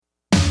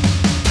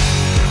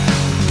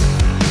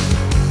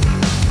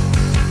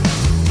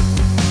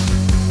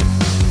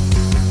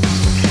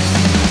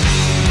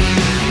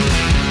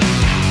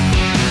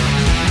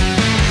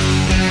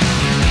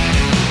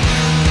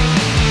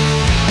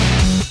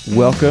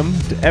Welcome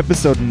to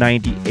episode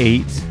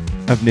 98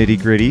 of Nitty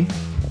Gritty.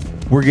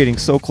 We're getting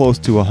so close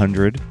to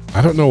 100.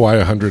 I don't know why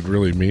 100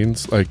 really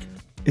means. Like,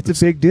 it's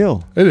a big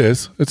deal. It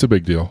is. It's a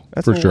big deal.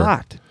 That's for a sure.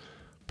 lot.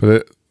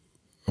 But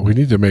we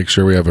need to make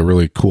sure we have a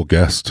really cool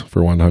guest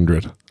for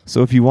 100.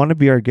 So if you want to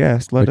be our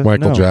guest, let us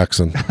Michael know.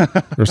 Jackson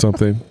or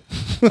something.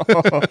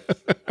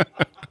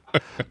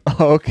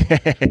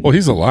 Okay. Well,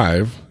 he's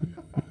alive,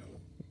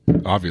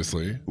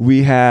 obviously.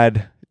 We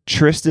had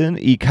Tristen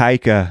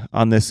Ikaika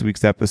on this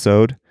week's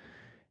episode.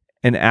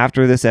 And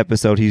after this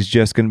episode, he's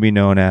just going to be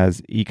known as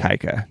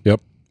Ikaika.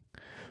 Yep.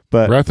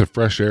 But breath of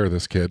fresh air,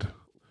 this kid.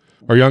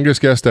 Our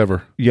youngest guest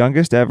ever.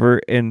 Youngest ever.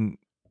 And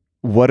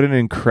what an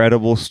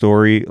incredible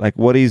story. Like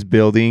what he's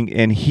building.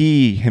 And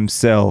he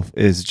himself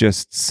is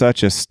just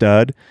such a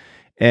stud.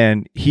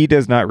 And he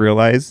does not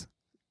realize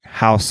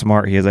how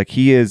smart he is. Like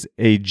he is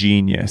a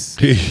genius.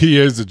 He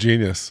is a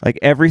genius. Like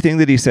everything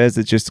that he says,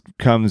 it just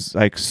comes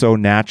like so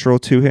natural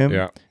to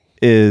him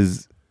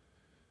is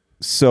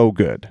so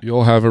good.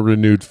 You'll have a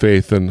renewed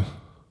faith in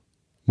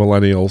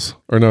millennials.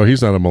 Or no,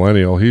 he's not a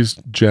millennial. He's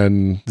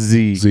Gen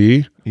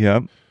Z.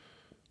 Yep.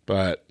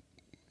 But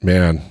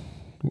man,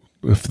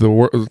 if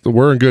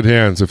we're in good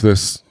hands if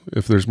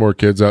there's more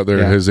kids out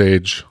there his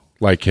age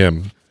like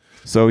him.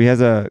 So he has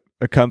a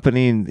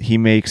company and he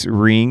makes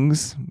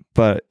rings,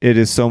 but it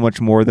is so much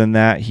more than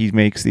that. He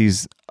makes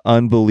these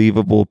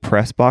unbelievable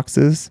press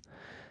boxes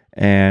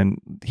and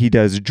he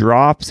does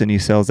drops and he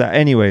sells that.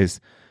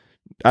 Anyways,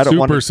 I don't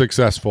want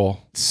successful.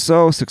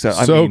 So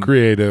successful. So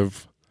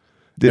creative.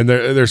 And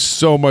there's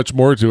so much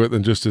more to it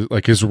than just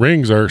like his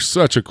rings are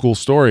such a cool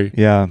story.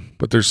 Yeah.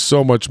 But there's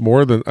so much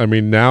more than, I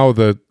mean, now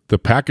the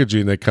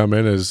packaging they come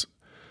in is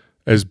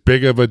as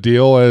big of a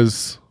deal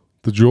as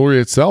the jewelry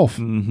itself.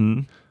 Mm-hmm.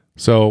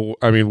 So,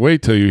 I mean,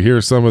 wait till you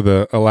hear some of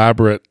the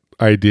elaborate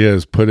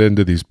ideas put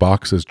into these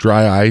boxes,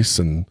 dry ice,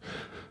 and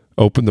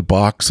open the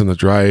box and the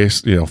dry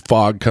ice,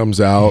 fog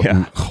comes out. Yeah.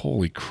 And,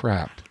 holy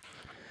crap.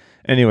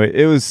 Anyway,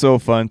 it was so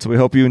fun. So we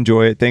hope you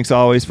enjoy it. Thanks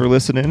always for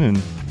listening,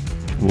 and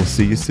we'll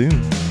see you soon.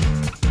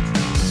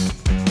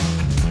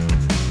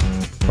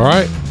 All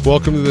right.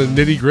 Welcome to the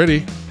Nitty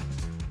Gritty.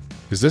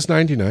 Is this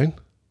 99?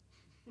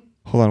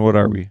 Hold on. What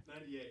are we?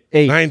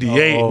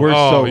 98. Oh, we're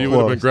so you close.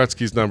 would have been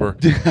Gretzky's number.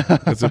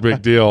 That's a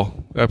big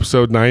deal.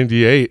 Episode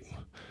 98.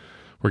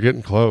 We're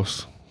getting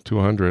close to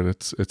 100.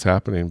 It's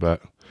happening,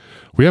 but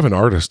we have an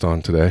artist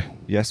on today.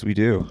 Yes, we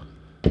do.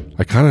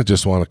 I kind of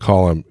just want to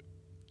call him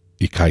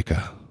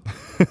Ikaika.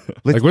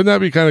 Like, wouldn't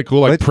that be kind of cool?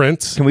 Like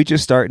Prince? Can we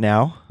just start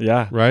now?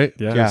 Yeah. Right?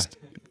 Yeah.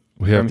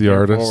 We have the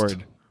artist,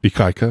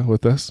 Ikaika,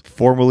 with us.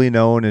 Formerly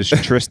known as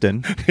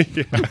Tristen.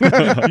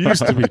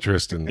 Used to be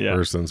Tristen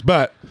persons,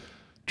 but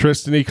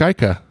Tristen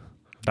Ikaika.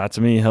 That's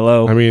me.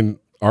 Hello. I mean,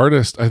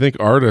 artist, I think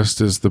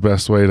artist is the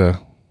best way to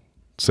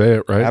say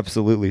it, right?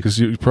 Absolutely. Because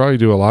you probably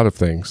do a lot of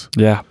things.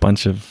 Yeah,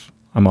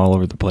 I'm all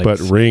over the place. But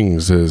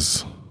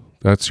rings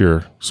that's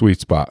your sweet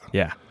spot.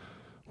 Yeah.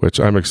 Which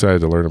I'm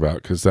excited to learn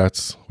about because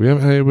we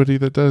haven't had anybody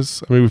that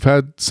does. I mean, we've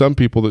had some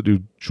people that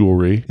do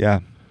jewelry. Yeah.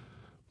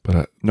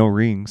 But no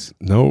rings.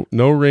 No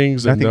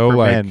rings. Nothing and no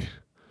for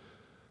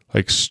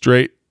like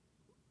straight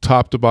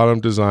top to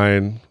bottom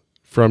design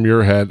from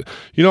your head.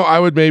 I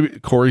would maybe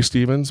Corey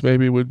Stevens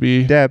would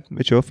be Deb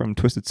Mitchell from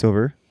Twisted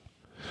Silver.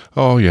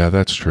 Oh yeah,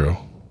 that's true.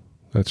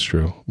 That's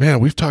true. Man,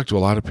 we've talked to a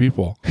lot of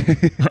people.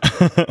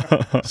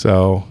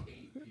 So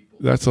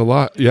that's a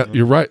lot. Yeah,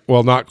 you're right.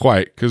 Well, not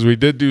quite because we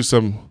did do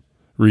some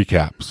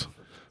recaps.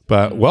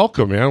 But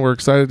welcome, man. We're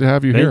excited to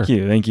have you here.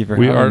 Thank you for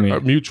having me.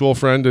 Our mutual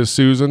friend is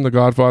Susan, the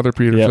Godfather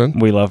Peterson.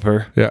 Yep, we love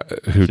her. Yeah,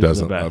 who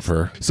doesn't love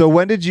her? So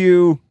when did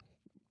you?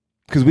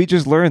 Because we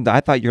just learned that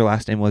I thought your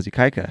last name was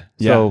Ikaika.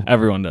 Yeah, so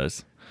everyone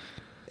does.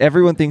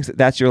 Everyone thinks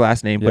that's your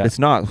last name, but it's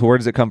not. Where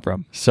does it come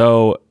from?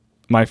 So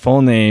my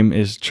full name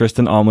is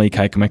Tristen Almley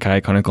Ikaika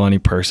Makai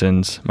Konakalani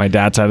Persons. My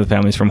dad's side of the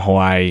family is from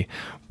Hawaii,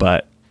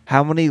 but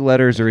how many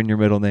letters are in your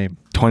middle name?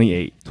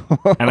 28.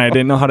 And I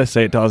didn't know how to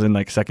say it till I was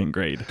in second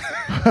grade.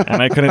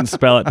 And I couldn't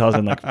spell it till I was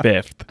in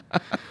fifth.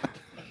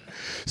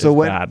 So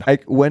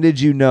when did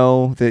you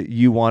know that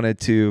you wanted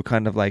to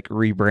kind of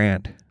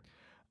rebrand?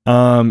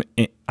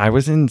 I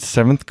was in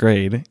 7th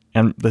grade,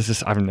 and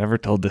I've never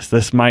told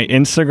this. My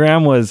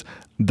Instagram was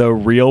The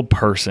Real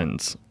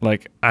Persons.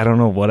 I don't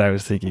know what I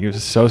was thinking. It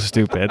was so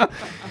stupid.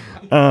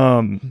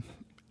 And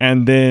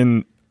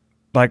then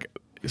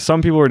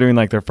some people were doing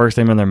their first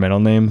name and their middle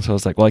name. So I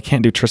was like, well, I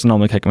can't do Tristen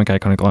Almley Ikaika Makai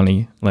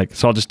Konakalani.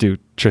 So I'll just do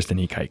Tristen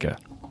Ikaika.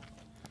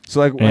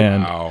 So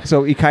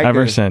so Ikaika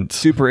ever since,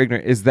 super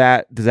ignorant. Does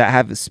that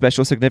have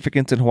special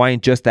significance in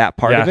Hawaiian? Just that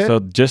part of it? Yeah, so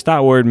just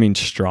that word means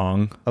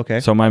strong. Okay.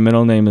 So my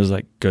middle name is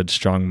good,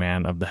 strong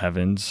man of the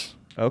heavens.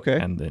 Okay.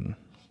 And then,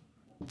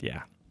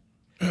 yeah.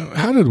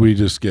 How did we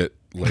just get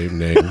lame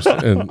names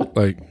and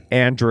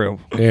Andrew,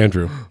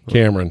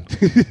 Cameron?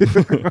 Do you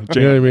know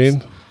what I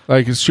mean?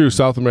 It's true.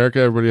 South America,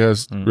 everybody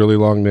has really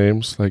long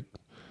names,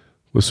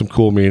 with some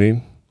cool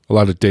meaning. A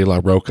lot of De La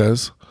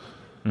Rocas.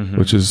 mm-hmm.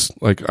 which is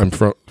like I'm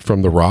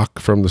from the rock,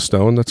 from the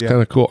stone. That's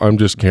kind of cool. I'm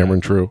just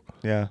Cameron True.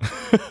 Yeah.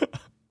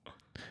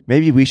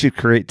 Maybe we should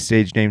create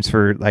stage names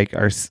for like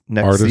our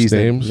next Artist season.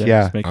 names?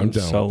 Yeah. just make I'm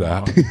them down so with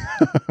long.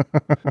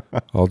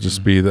 that. I'll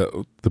just be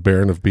the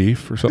Baron of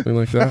Beef or something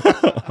like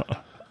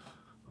that.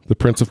 The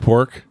Prince of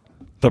Pork.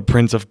 The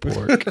Prince of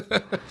Pork.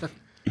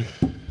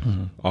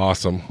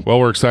 Awesome. Well,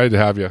 we're excited to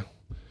have you.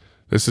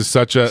 This is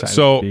such a Excited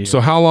to be so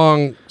here. how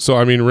long? So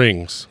I mean,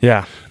 rings,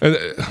 Yeah. and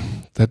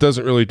that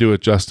doesn't really do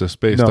it justice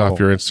based No. off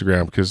your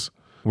Instagram, because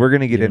We're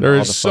going to get into there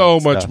all is the so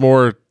fun much stuff.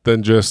 more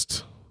than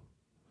just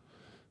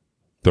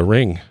the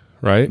ring,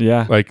 right?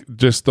 Yeah. like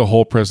just the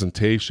whole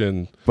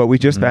presentation. But we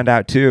just found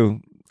out too,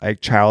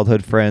 like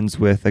childhood friends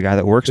with the guy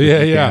that works with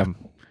Yeah, me, yeah. Cam.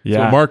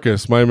 Yeah. So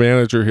Marcus, my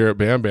manager here at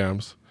Bam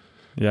Bams,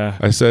 Yeah.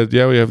 I said,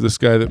 yeah, we have this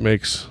guy that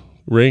makes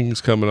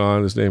rings coming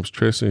on. His name's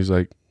Tristen. He's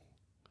like,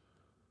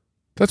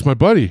 that's my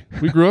buddy.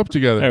 We grew up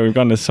together. Hey, we've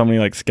gone to so many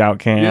like scout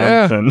camps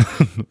Yeah. and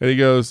And he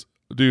goes,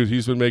 dude,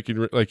 he's been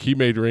making, like, he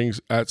made rings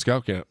at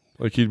scout camp.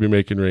 Like, he'd be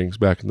making rings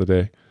back in the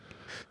day.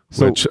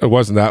 So- Which it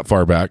wasn't that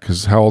far back,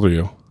 because how old are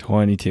you?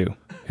 22.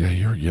 Yeah,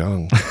 you're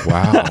young.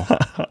 Wow.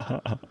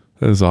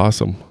 That is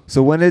awesome.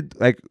 So when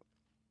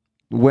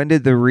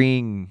did the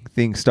ring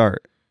thing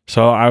start?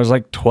 So I was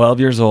like 12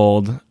 years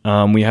old.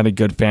 We had a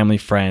good family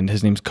friend.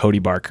 His name's Cody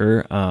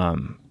Barker.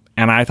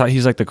 And I thought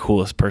he's like the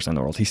coolest person in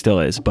the world. He still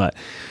is, but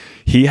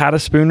he had a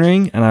spoon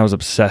ring and I was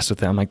obsessed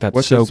with it. I'm like, that's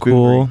What's so a spoon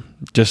cool. ring?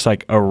 Just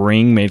like a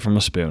ring made from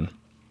a spoon.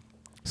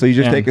 So you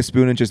just Yeah. take a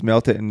spoon and just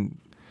melt it and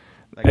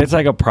It's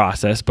like a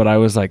process, but I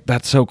was like,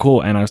 that's so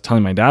cool. And I was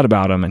telling my dad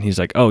about him and he's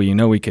like, oh,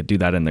 we could do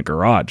that in the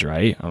garage,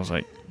 right? I was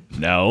like,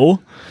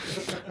 no.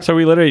 So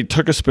we literally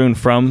took a spoon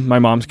from my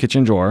mom's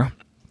kitchen drawer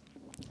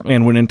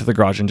and went into the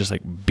garage and just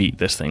like beat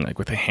this thing like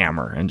with a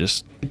hammer and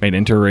just made it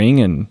into a ring.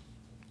 And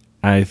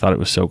I thought it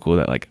was so cool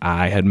that like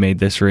I had made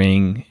this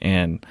ring,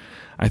 and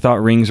I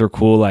thought rings were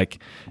cool. Like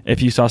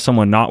if you saw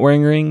someone not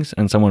wearing rings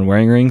and someone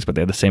wearing rings, but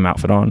they had the same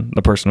outfit on,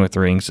 the person with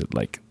the rings,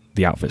 like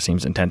the outfit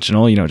seems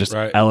intentional, just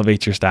Right.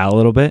 elevates your style a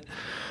little bit.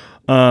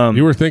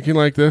 You were thinking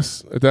like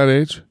this at that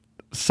age?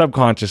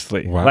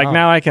 Subconsciously. Wow. Like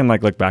now I can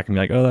like look back and be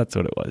like, oh, that's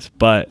what it was.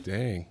 But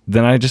Dang.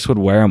 then I just would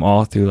wear them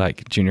all through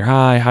like junior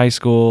high, high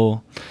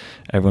school.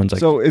 Everyone's like,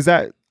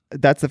 so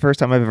that's the first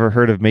time I've ever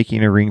heard of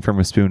making a ring from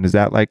a spoon. Is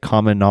that like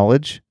common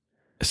knowledge?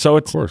 so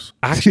Of it's course.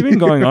 actually been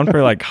going on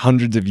for like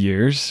hundreds of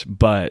years,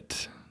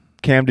 but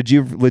Cam, did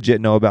you legit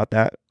know about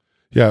that?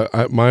 Yeah,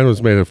 mine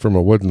was made from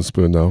a wooden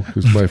spoon, though,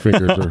 because my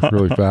fingers are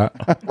really fat.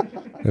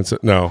 And so,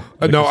 no.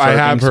 Like No, a I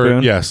have surfing heard,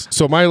 spoon? yes.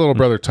 So my little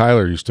brother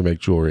Tyler used to make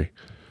jewelry.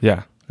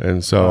 yeah.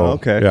 And so, Oh,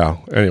 okay. yeah,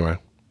 anyway.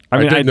 I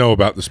mean, did know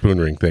about the spoon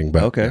ring thing,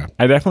 but Okay. yeah.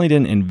 I definitely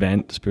didn't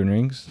invent spoon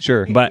rings.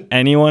 Sure. But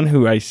anyone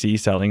who I see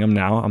selling them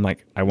now, I'm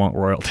like, I want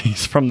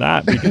royalties from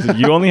that because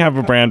you only have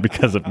a brand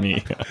because of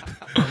me.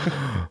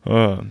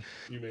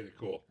 You made it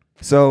cool.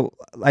 So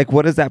like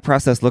what does that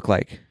process look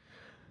like?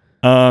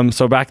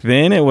 So back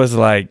then it was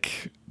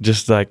like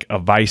just like a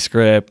vice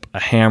grip, a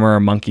hammer,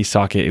 a monkey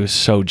socket. It was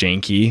so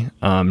janky.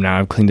 Now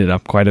I've cleaned it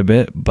up quite a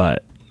bit,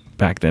 but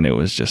back then it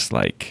was just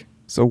like,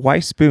 So why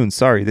spoons?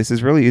 Sorry, this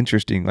is really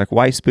interesting. Like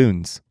why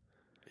spoons?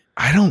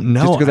 I don't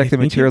know. Just because I like the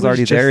think it material's was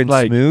already just, there and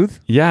like, smooth?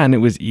 Yeah, and it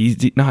was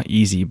easy, not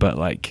easy, but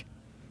like,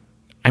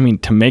 I mean,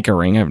 to make a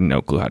ring, I have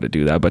no clue how to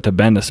do that. But to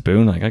bend a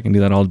spoon, like I can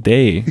do that all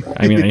day.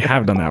 I mean, I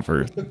have done that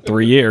for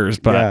 3 years,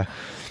 but Yeah.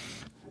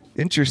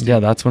 Interesting. yeah,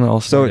 that's when it all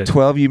So started. at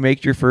 12 you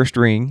make your first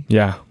ring,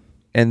 Yeah.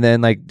 and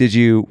then like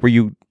were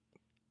you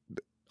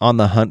on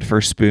the hunt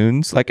for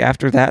spoons like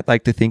after that,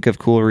 like to think of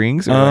cool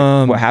rings, or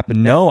like, what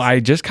happened? No, next? I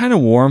just kind of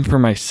wore them for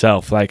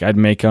myself. Like I'd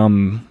make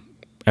them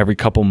every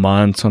couple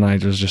months when I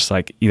was just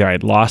like either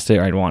I'd lost it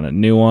or I'd want a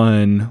new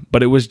one.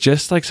 But it was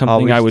just like something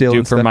Always I would stealing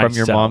do for stuff myself. from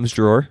your mom's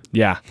drawer.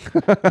 Yeah.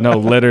 No,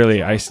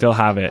 literally, I still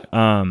have it.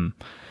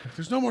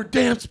 There's no more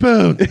damn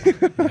spoon.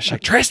 She's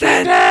like,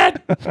 Tristen!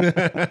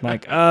 I'm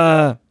like,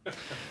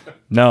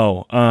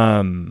 no.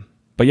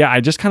 But yeah,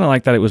 I just kind of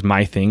like that it was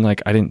my thing.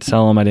 Like I didn't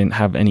sell them. I didn't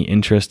have any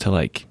interest to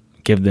like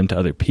give them to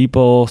other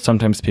people.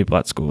 Sometimes people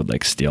at school would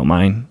like steal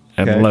mine.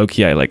 And Okay. low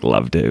key, I like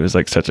loved it. It was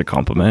like such a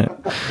compliment.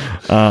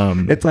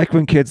 It's like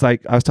when kids,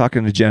 like I was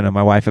talking to Jenna,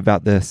 my wife,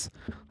 about this.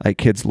 Like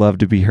kids love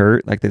to be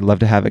hurt. Like they love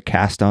to have it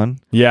cast on.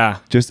 Yeah.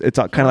 Just it's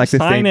kind of like the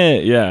Sign same,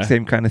 it. Yeah.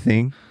 same kind of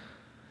thing.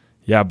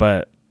 Yeah,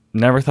 but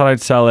never thought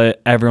I'd sell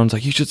it. Everyone's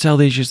like, you should sell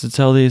these. You should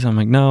sell these. I'm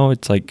like, no,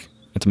 it's like,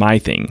 it's my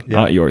thing, Yeah.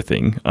 not your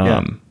thing.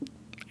 Yeah.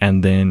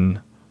 And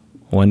then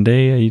one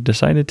day I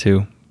decided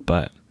to,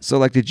 but So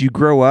like, did you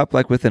grow up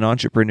like with an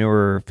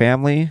entrepreneur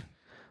family?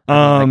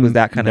 Like, was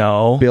that kind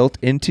no. of built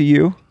into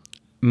you?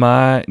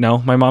 My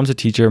mom's a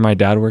teacher. My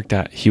dad worked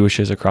at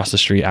Hewish's across the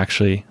street,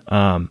 actually.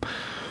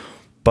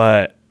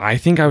 But I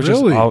think I was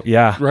Really? just,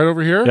 yeah. Right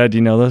over here? Yeah, do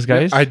you know those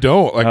guys? I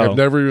don't. Like, Oh. I've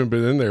never even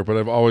been in there, but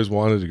I've always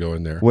wanted to go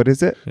in there. What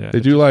is it? Yeah, They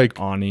it's do like,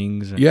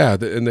 awnings. And, yeah,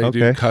 and they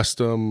do Okay.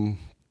 custom,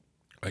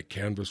 like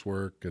canvas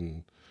work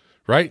and,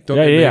 right? Don't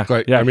yeah, they yeah. make,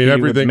 like, yeah, I mean, he would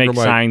everything make from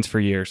like, signs for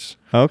years.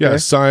 Okay. yeah,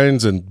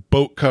 signs and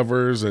boat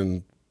covers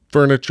and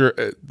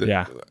furniture.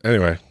 Yeah.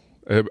 Anyway,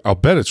 I'll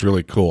bet it's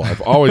really cool.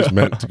 I've always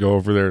meant to go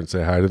over there and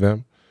say hi to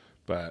them,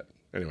 but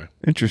Anyway.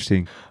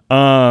 Interesting.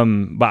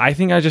 But I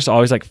think I just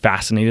always like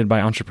fascinated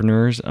by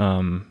entrepreneurs.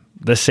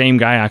 The same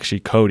guy, actually,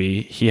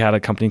 Cody, he had a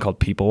company called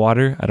People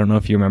Water. I don't know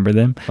if you remember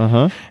them.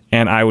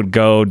 And I would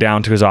go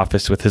down to his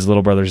office with his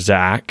little brother,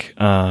 Zach.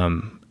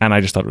 And I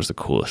just thought it was the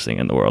coolest thing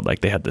in the world. Like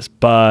they had this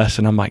bus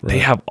and I'm like, they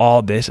have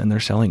all this and they're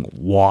selling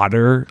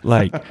water.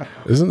 Like,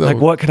 isn't that like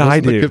what could I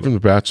do? The kid from The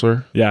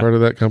Bachelor part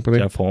of that company?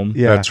 Jeff Holm.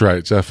 Yeah. That's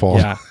right. Jeff Holm.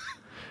 Yeah.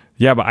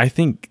 Yeah. But I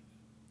think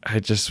I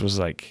just was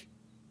like,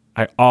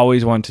 I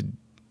always wanted to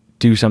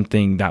do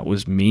something that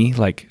was me.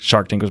 Like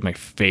Shark Tank was my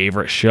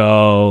favorite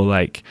show.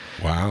 Like,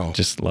 wow.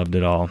 Just loved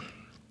it all.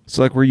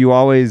 So like, were you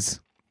always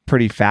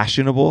pretty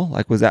fashionable?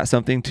 Like, was that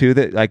something too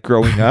that like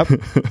growing up?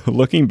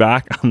 Looking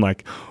back, I'm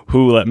like,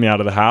 who let me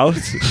out of the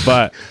house?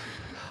 But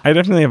I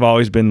definitely have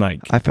always been like,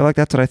 I feel like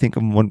that's what I think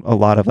of when a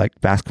lot of like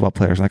basketball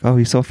players like, oh,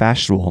 he's so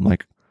fashionable. I'm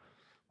like,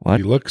 what?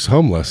 He looks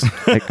homeless.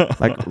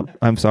 like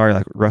I'm sorry,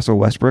 like Russell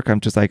Westbrook. I'm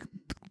just like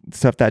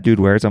stuff that dude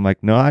wears. I'm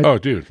like, no, I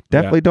dude,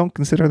 definitely don't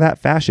consider that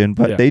fashion,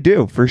 but Yeah. they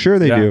do for sure.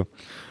 They do.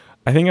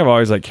 I think I've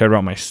always like cared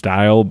about my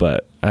style,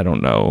 but I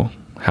don't know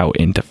how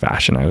into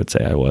fashion I would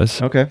say I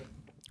was. Okay,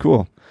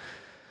 cool.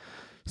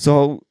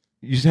 So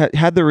you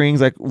had the rings.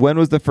 Like, when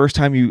was the first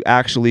time you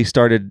actually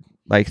started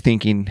like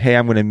thinking, hey,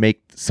 I'm going to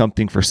make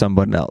something for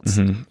someone else?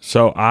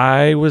 So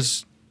I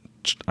was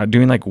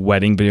doing like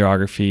wedding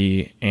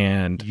videography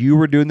and You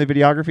were doing the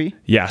videography?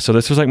 yeah, so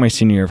this was like my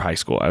senior year of high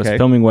school. I was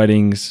filming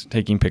weddings,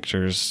 taking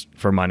pictures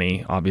for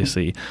money,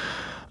 obviously.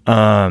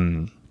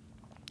 And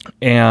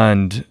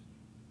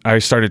I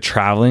started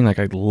traveling. Like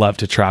I love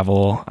to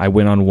travel. I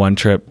went on one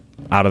trip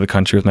out of the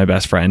country with my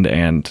best friend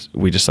and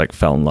we just like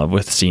fell in love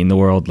with seeing the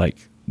world, like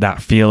that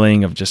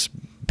feeling of just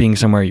being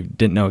somewhere you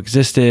didn't know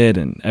existed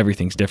and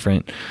everything's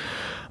different.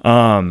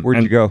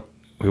 Where'd you go?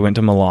 We went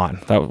to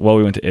Milan.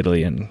 We went to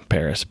Italy and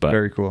Paris, but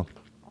Very cool.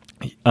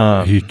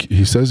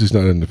 He says he's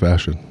not into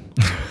fashion,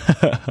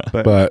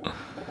 but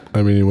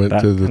I mean, he went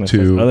to the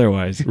two.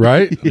 Otherwise,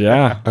 right?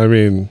 Yeah. I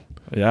mean,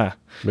 yeah.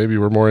 Maybe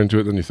we're more into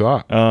it than you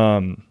thought.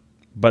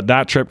 But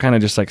that trip kind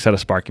of just like set a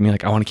spark in me.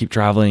 Like I want to keep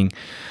traveling.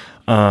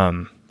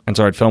 And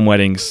so I'd film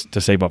weddings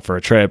to save up for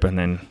a trip and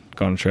then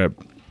go on a trip.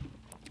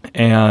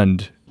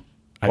 And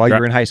while you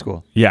were in high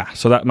school? Yeah.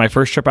 So that my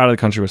first trip out of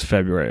the country was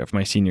February of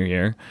my senior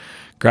year.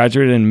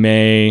 Graduated in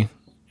May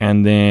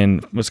and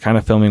then was kind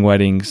of filming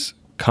weddings.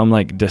 Come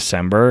like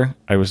December,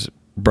 I was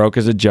broke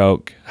as a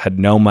joke, had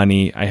no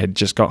money. I had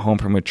just got home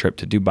from a trip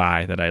to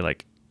Dubai that I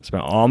like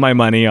spent all my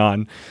money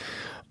on.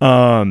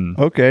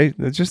 Okay,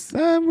 it's just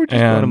we're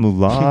just going to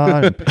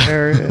Milan,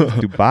 Paris,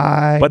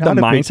 Dubai. But the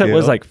mindset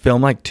was like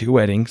film like 2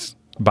 weddings,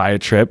 buy a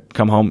trip,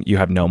 come home, you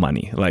have no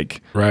money.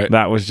 Like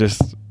that was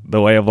just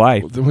the way of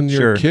life. When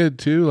you're a kid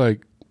too,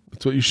 like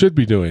that's what you should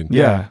be doing.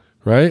 Yeah.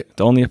 Right? It's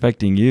only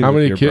affecting you. How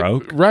many kids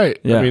broke. Right.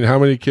 Yeah. I mean, how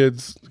many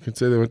kids can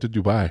say they went to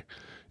Dubai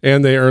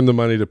and they earned the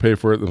money to pay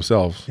for it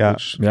themselves,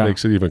 which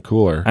makes it even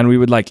cooler. And we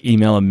would like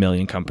email a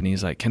million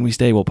companies like, can we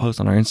stay? We'll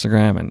post on our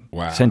Instagram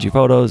and send you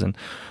photos. And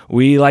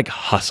we like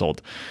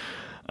hustled.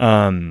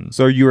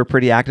 So you were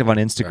pretty active on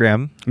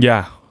Instagram?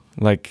 Yeah.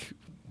 Like,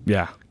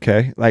 yeah.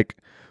 Okay. Like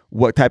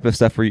what type of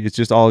stuff were you? It's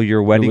just all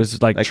your wedding? It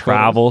was like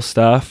travel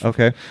stuff.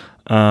 Okay.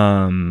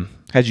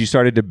 Had you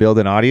started to build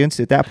an audience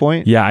at that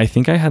point? Yeah, I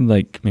think I had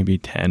like maybe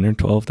 10 or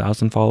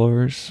 12,000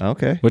 followers.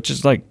 Okay. Which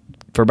is like,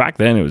 for back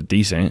then, it was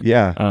decent.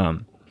 Yeah.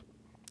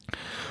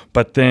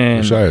 But then... I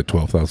wish I had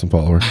 12,000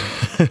 followers.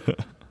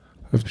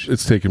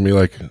 It's taken me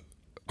like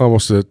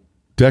almost a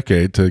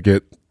decade to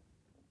get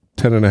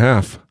 10 and a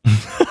half.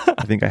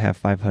 I think I have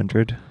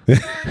 500.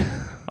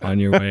 On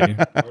your way.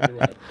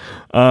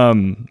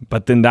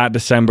 But then that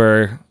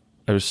December,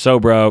 I was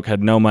so broke,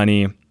 had no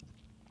money.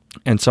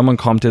 And someone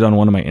commented on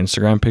one of my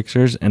Instagram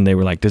pictures and they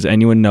were like, does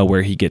anyone know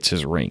where he gets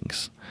his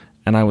rings?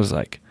 And I was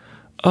like,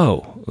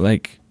 oh,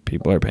 like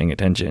people are paying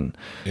attention.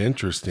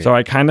 Interesting. So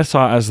I kind of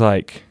saw it as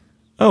like,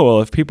 oh,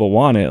 well, if people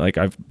want it, like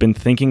I've been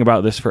thinking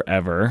about this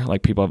forever.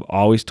 Like people have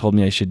always told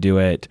me I should do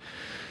it.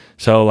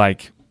 So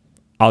like,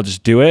 I'll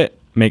just do it,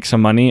 make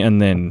some money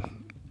and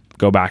then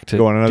go back to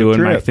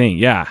doing my thing.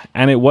 Yeah.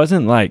 And it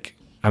wasn't like,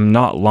 I'm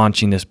not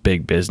launching this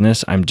big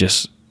business. I'm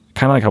just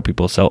kind of like how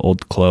people sell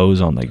old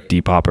clothes on like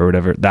Depop or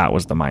whatever. That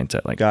was the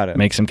mindset. Like,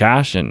 make some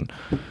cash and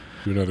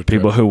do another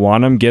people who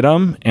want them, get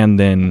them. And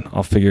then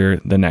I'll figure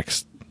the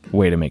next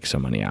way to make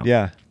some money out.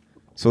 Yeah.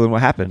 So then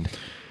what happened?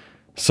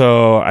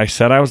 So I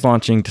said I was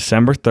launching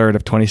December 3rd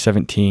of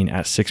 2017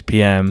 at 6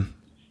 p.m.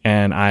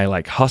 And I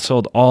like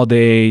hustled all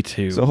day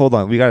to... So hold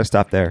on. We got to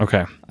stop there.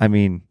 Okay. I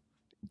mean,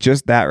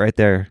 just that right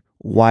there.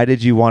 Why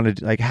did you want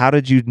to... Like, how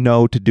did you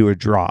know to do a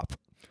drop?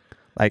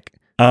 Like...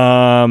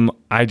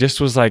 I just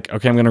was like,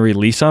 okay, I'm going to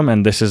release them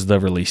and this is the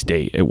release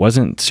date. It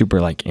wasn't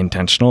super like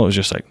intentional. It was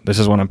just like, this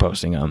is when I'm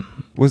posting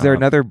them. Was there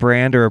another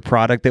brand or a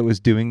product that was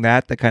doing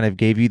that kind of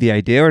gave you the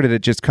idea, or did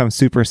it just come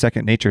super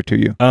second nature to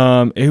you?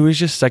 It was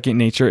just second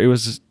nature. It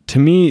was, to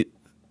me,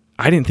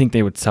 I didn't think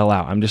they would sell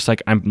out. I'm just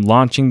like, I'm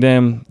launching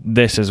them.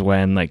 This is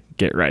when, like,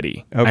 get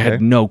ready. Okay. I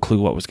had no clue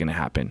what was going to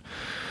happen.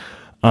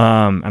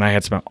 And I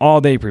had spent all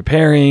day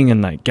preparing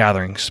and like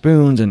gathering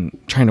spoons and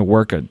trying to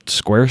work a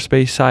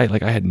Squarespace site.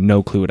 Like I had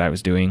no clue what I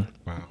was doing.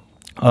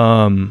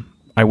 Wow.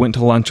 I went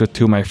to lunch with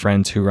two of my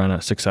friends who run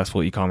a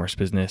successful e-commerce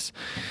business,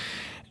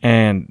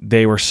 and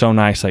they were so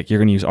nice. Like, you're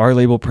going to use our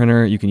label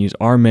printer. You can use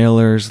our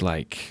mailers,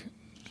 like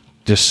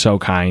just so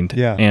kind.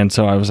 Yeah. And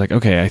so I was like,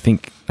 okay, I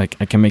think like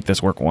I can make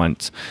this work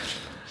once.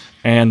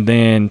 And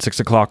then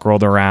 6:00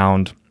 rolled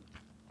around,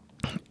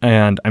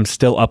 and I'm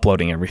still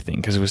uploading everything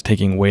because it was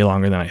taking way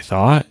longer than I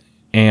thought.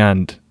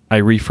 And I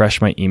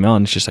refreshed my email,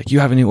 and it's just like, you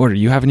have a new order,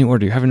 you have a new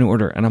order, you have a new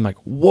order. And I'm like,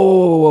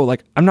 whoa,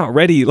 like I'm not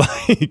ready,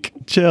 like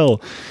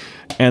chill.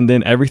 And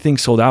then everything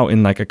sold out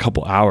in like a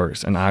couple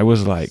hours. And I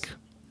was like,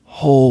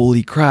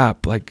 holy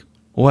crap, like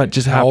what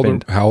just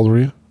happened? How old were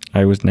you?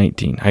 I was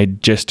 19. I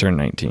had just turned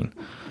 19.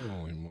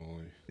 Holy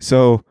moly.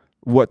 So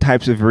what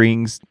types of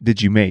rings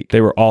did you make?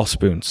 They were all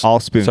spoons. All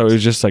spoons. So it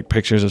was just like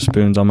pictures of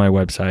spoons on my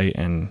website,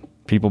 and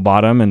people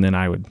bought them, and then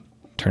I would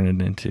turn it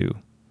into.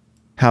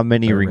 How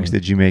many a rings ring.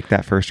 did you make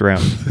that first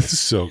round? This is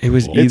so cool. It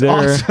was It's either,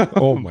 awesome.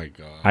 Oh my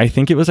God. I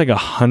think it was like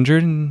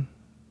 100.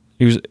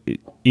 It was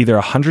either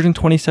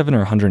 127 or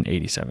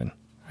 187.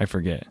 I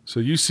forget. So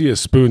you see a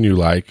spoon you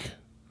like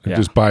and Yeah.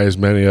 just buy as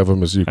many of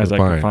them as you can As I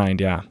find. could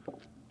find, yeah.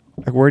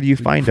 Like, where do you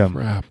find them?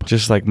 Crap.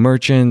 Just like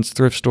merchants,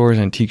 thrift stores,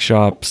 antique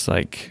shops.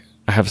 Like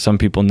I have some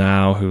people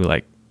now who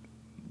like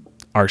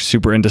are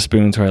super into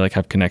spoons who I like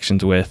have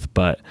connections with,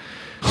 but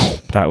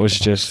that was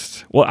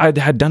just, well, I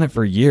had done it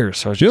for years.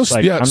 So I was just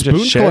like, I'm spoon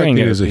just sharing collecting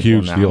it is with a people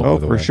huge now. deal. Oh, by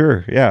the for way.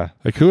 sure. Yeah.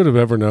 Like who would have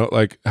ever known?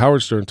 Like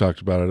Howard Stern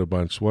talked about it a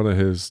bunch. One of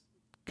his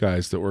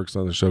guys that works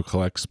on the show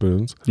collects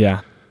spoons.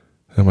 Yeah.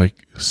 I'm like,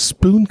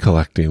 spoon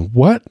collecting?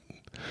 What?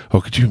 Oh,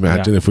 could you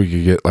imagine if we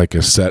could get like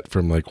a set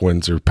from like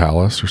Windsor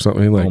Palace or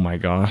something? Like, Oh my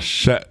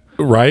gosh. set,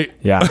 right?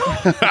 Yeah.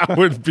 That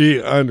would be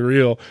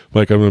unreal.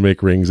 Like, I'm going to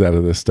make rings out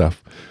of this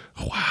stuff.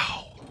 Wow.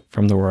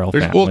 From the royal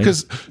Well, family.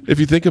 because if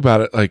you think about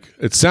it, like,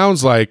 it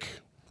sounds like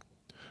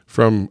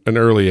from an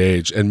early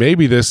age, and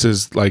maybe this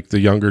is like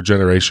the younger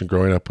generation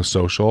growing up with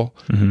social,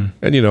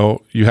 and you know,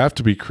 you have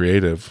to be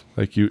creative.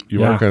 Like, you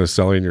Yeah. aren't kind of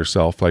selling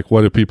yourself. Like,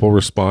 what do people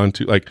respond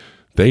to? Like,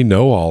 they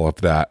know all of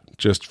that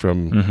just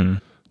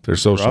from their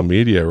social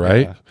media,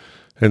 right? Yeah.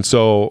 And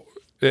so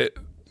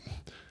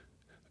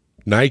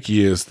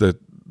Nike is the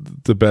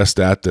best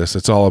at this.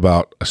 It's all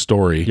about a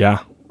story. Yeah.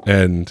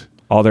 And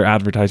All their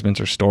advertisements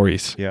are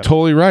stories. Yeah.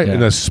 totally right. Yeah.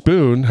 And a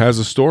spoon has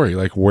a story.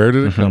 Like, where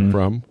did it come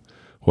from?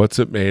 What's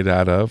it made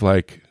out of?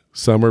 Like,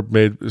 some are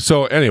made.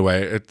 So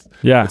anyway,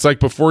 it's like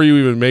before you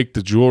even make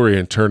the jewelry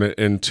and turn it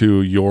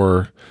into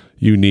your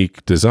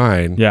unique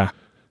design, Yeah.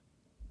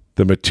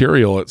 the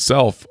material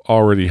itself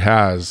already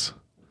has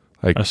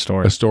like A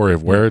story.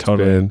 of where it's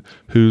totally. been,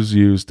 who's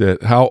used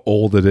it, how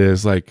old it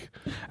is. Like,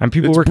 And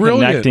people It's were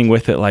brilliant. connecting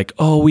with it like,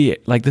 oh,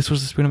 this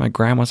was the spoon at my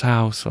grandma's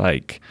house.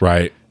 Like,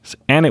 right.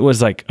 and it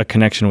was like a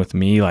connection with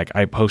me. Like,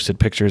 I posted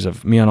pictures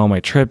of me on all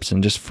my trips,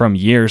 and just from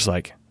years,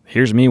 like,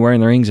 here's me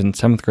wearing the rings in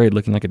 7th grade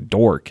looking like a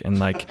dork. And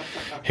like,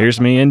 here's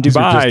me in are just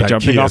Dubai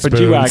jumping IKEA off a spoons.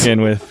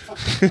 G-Wagon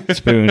with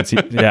spoons.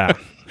 Yeah.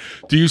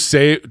 Do you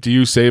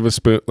save a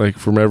spoon, like,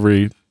 from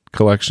every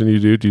collection you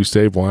do? Do you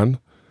save one?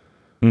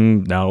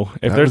 No.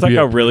 If That there's would like be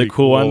a a really pretty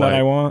cool one cool, that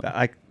I like- want,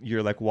 Like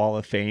your like wall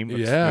of fame of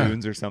Yeah.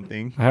 spoons or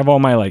something. I have all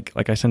my like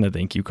I send a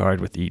thank you card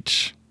with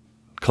each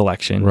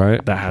collection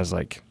Right. that has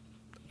like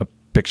a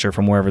picture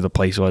from wherever the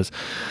place was.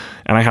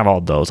 And I have all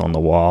those on the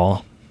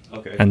wall.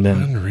 Okay. And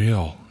then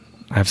Unreal.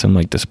 I have some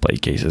like display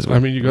cases with I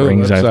mean, you go to the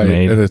rings I've website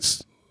made. and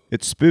it's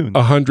It's spoons.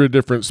 100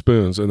 different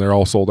spoons and they're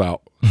all sold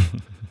out.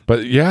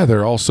 But yeah,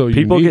 they're all so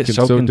People unique get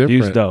and so confused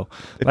different. though.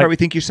 They Like, probably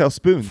think you sell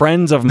spoons.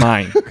 friends of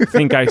mine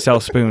think I sell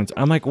spoons.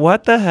 I'm like,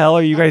 what the hell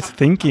are you guys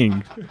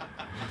thinking?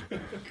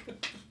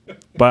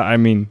 But I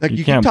mean, Like you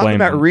you can't keep talking blame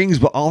about them. rings,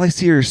 but all I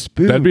see are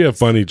spoons. That'd be a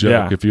funny joke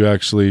Yeah. if you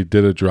actually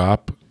did a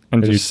drop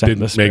and you just sent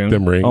the didn't make spoon.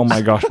 them rings. Oh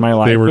my gosh, my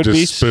life were would just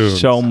be spoons.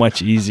 so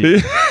much easier.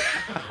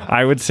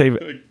 I would save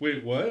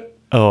Wait, what?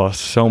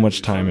 so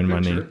much time and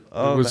money.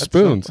 Oh, it was that's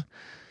spoons. so-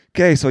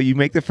 Okay, so you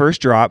make the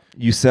first drop,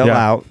 you sell Yeah.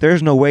 out.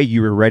 There's no way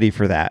you were ready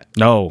for that.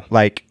 No,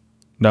 Like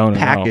no.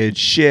 package,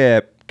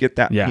 ship, get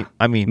that. Yeah.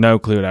 I mean, No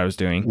clue what I was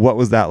doing. what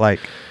was that like?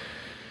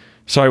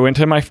 So I went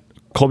to my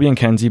Colby and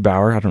Kenzie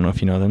Bauer. I don't know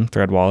if you know them,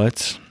 Thread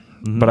Wallets.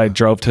 Mm-hmm. But I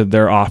drove to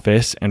their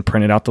office and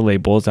printed out the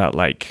labels at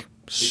like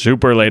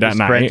super late at Just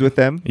night. friends with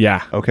them?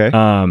 Yeah. Okay.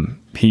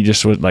 He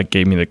just was like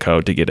gave me the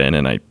code to get in,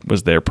 and I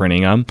was there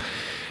printing them.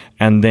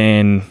 And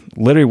then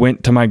literally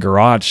went to my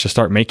garage to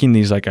start making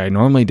these like I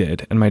normally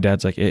did. And my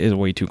dad's like, it is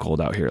way too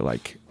cold out here.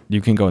 Like, you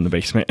can go in the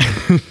basement.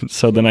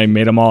 So then I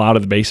made them all out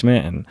of the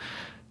basement and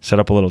set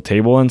up a little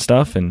table and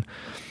stuff. And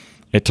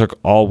it took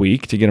all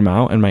week to get them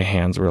out. And my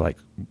hands were like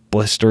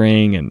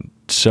blistering and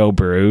so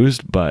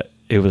bruised, but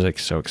it was like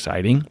so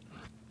exciting.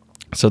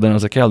 So then I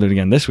was like, yeah, I'll do it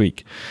again this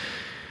week.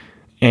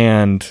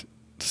 And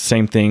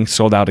same thing,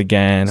 sold out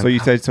again. So you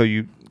said, so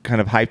you kind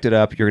of hyped it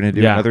up. You're going to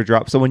do Yeah. another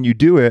drop. So when you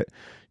do it,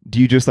 do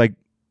you just like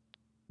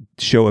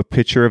show a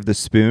picture of the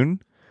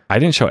spoon? I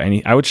didn't show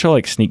any. I would show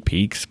like sneak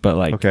peeks, but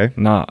like Okay.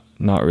 not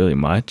really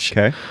much.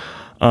 Okay.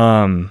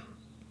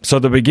 So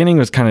the beginning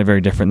was kind of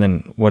very different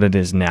than what it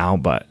is now,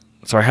 but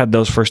so I had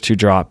those first 2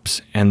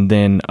 drops, and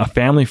then a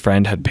family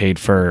friend had paid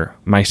for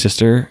my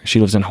sister. She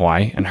lives in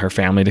Hawaii, and her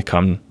family to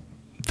come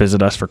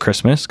visit us for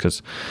Christmas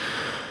because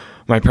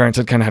my parents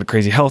had kind of had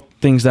crazy health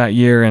things that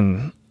year,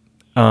 and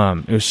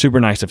it was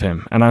super nice of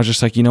him. And I was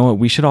just like, you know what,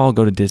 we should all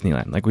go to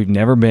Disneyland. Like, we've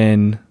never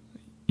been.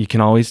 You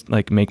can always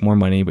like make more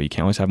money, but you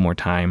can't always have more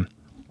time.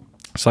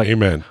 So like,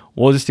 Amen.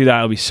 We'll just do that.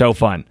 It'll be so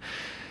fun.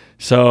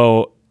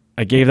 So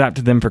I gave that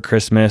to them for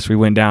Christmas. We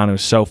went down. It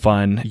was so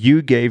fun.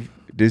 You gave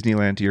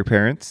Disneyland to your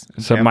parents?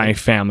 So my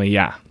family,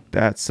 yeah.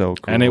 That's so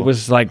cool. And it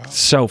was like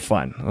so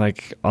fun.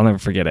 Like, I'll never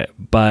forget it.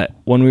 But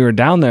when we were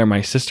down there,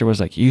 my sister was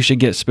like, you should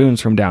get spoons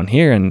from down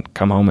here and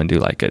come home and do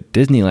like a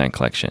Disneyland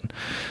collection.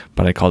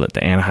 But I called it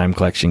the Anaheim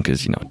collection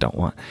because, don't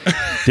want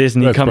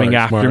Disney coming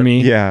after smart.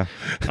 me. Yeah.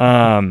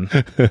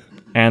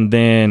 And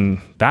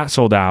then that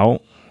sold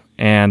out.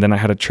 And then I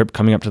had a trip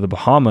coming up to the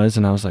Bahamas,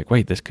 and I was like,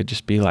 wait, this could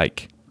just be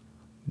like,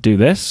 do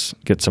this,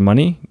 get some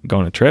money, go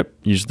on a trip,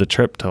 use the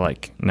trip to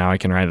like, now I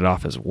can write it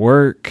off as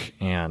work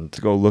and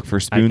to go look for I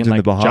spoons can in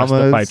the Bahamas.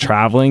 justify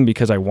traveling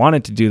because I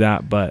wanted to do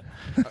that, but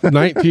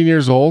 19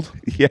 years old,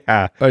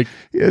 Yeah. like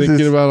This thinking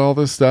is about all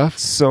this stuff.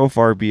 so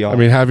far beyond. I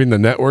mean, having the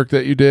network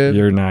that you did,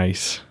 you're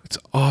nice. it's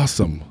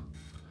awesome.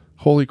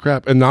 Holy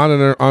crap! And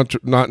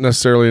not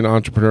necessarily an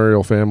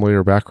entrepreneurial family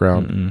or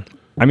background. Mm-mm.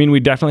 I mean, we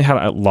definitely had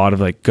a lot of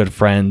like good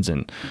friends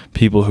and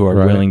people who are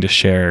Right. willing to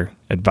share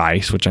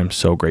advice, which I'm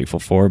so grateful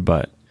for.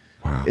 But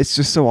Wow. it's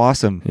just so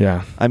awesome.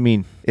 yeah, I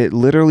mean, it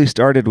literally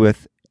started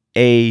with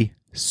a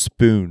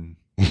spoon,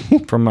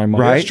 from my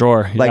mom's right?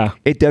 drawer. Like, Yeah.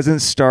 it doesn't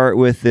start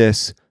with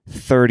this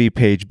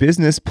 30-page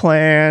business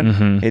plan.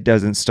 Mhm. It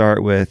doesn't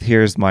start with,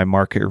 here's my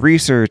market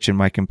research and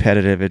my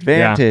competitive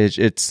advantage.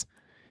 It's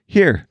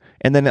here.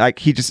 And then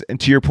like and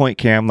to your point,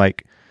 Cam,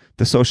 like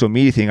the social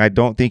media thing, I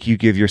don't think you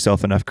give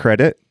yourself enough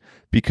credit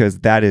because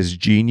that is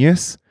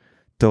genius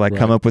to like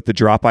come Right. up with the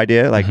drop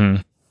idea. Like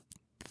Mhm.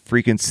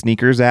 freaking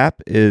sneakers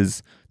app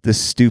is the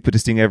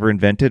stupidest thing ever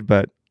invented,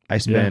 but I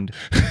spend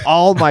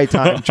all my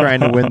time trying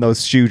to win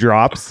those shoe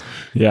drops.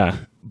 Yeah.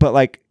 But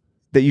like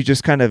that you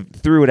just kind of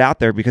threw it out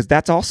there because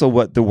that's also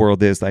what the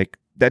world is. Like,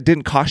 that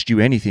didn't cost you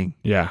anything,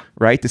 Yeah.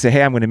 right? To say,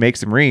 hey, I'm going to make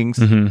some rings.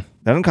 Mm-hmm.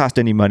 That doesn't cost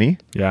any money.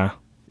 Yeah.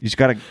 You just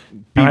got to be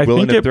And I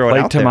willing think to it throw it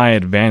played out to there. my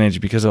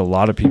advantage because a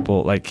lot of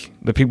people, like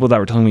the people that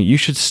were telling me, you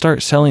should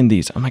start selling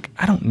these. I'm like,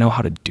 I don't know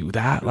how to do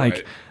that. Right.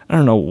 Like, I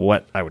don't know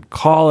what I would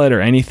call it or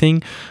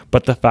anything.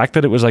 But the fact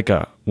that it was like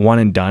a one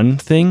and done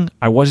thing,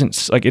 I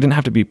wasn't like, it didn't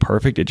have to be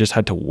perfect. It just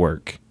had to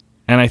work.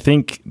 And I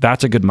think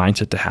that's a good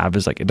mindset to have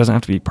is like, it doesn't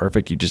have to be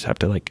perfect. You just have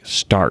to like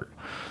start.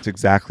 That's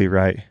exactly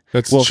right.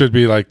 That should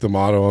be like the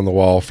motto on the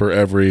wall for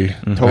every.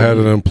 I had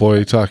an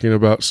employee talking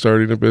about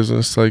starting a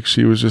business. Like,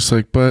 she was just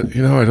like, but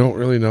I don't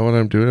really know what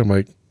I'm doing. I'm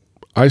like,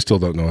 I still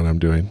don't know what I'm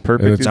doing.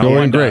 Perfect And it's is No going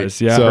one great. does,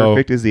 yeah. So,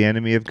 Perfect is the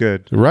enemy of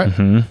good. right.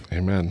 Mm-hmm.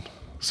 Amen.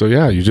 So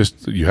yeah,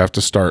 you have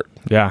to start.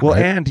 Yeah. Well,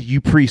 Right. and you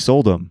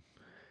pre-sold them.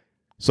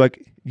 So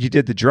like you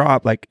did the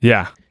drop, like,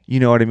 Yeah. you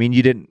know what I mean?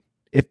 You didn't,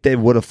 if they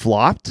would have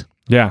flopped,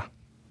 Yeah.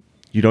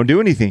 you don't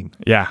do anything,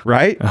 Yeah.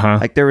 right? Uh-huh.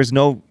 Like there was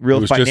no It real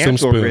was just some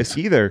financial spoons. risk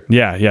either.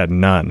 Yeah. Yeah.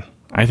 None.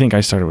 I think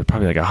I started with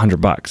probably like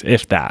 $100,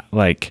 if that.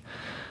 Like,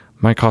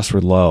 my costs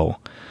were low.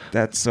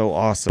 That's so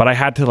awesome. But I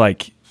had to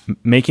like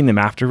making them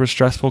after was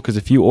stressful because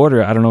if you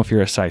order, I don't know if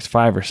you're a size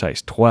 5 or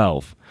size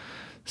 12.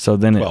 So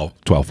then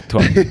 12.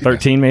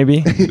 13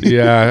 maybe.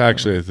 Yeah,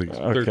 actually, I think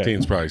Okay. 13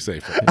 is probably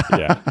safer.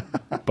 Yeah.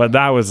 But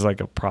that was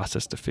like a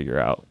process to figure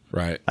out.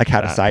 Right. like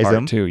how to that size part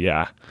them. too.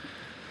 Yeah.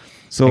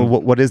 So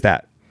what is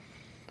that?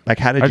 Like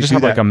how did I you just do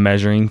have that? like a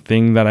measuring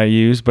thing that I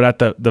use. But at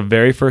the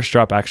very first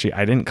drop, actually,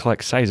 I didn't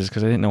collect sizes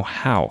because I didn't know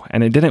how.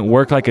 And it didn't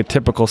work like a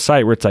typical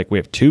site where it's like, we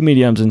have 2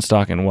 mediums in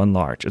stock and 1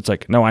 large. It's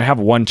like, no, I have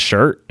 1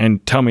 shirt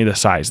and tell me the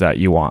size that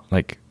you want.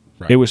 Like,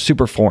 Right. It was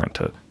super foreign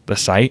to the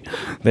site.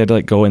 They had to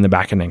like go in the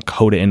back and then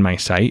code it in my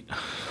site.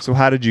 So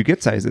how did you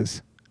get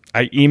sizes?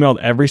 I emailed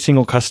every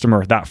single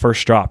customer that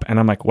first drop. And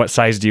I'm like, what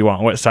size do you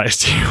want? What size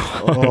do you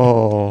want?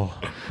 Oh,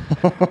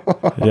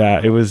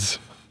 Yeah, it was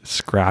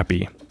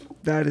scrappy.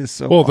 that is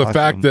so Well, the awesome.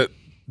 fact that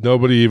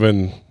nobody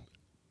even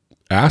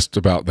asked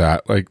about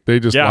that, like they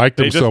just liked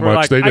they them just so were much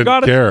like, they I didn't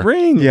got care. a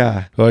ring.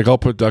 Yeah. They're like, I'll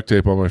put duct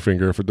tape on my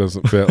finger if it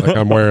doesn't fit. Like,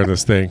 I'm wearing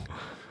this thing.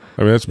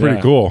 I mean, that's pretty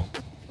Yeah. cool.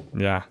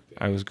 Yeah,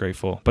 I was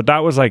grateful. But that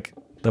was like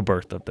the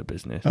birth of the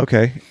business.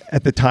 Okay.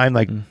 At the time,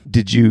 like,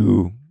 did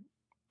you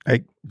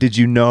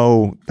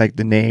know like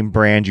the name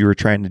brand you were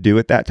trying to do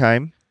at that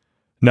time?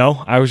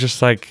 No, I was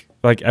just like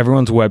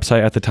everyone's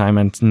website at the time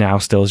and now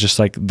still is just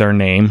like their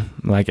name.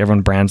 Like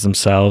everyone brands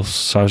themselves.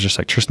 So I was just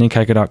like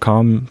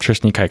TristenIkaika.com,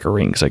 Tristen Ikaika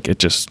rings. Like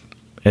that's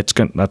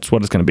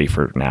what it's going to be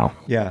for now.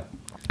 Yeah.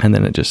 And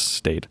then it just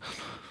stayed.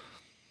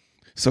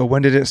 So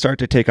when did it start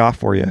to take off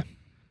for you?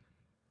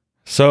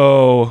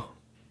 So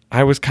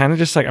I was kind of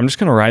just like, I'm just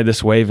going to ride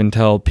this wave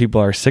until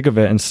people are sick of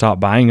it and stop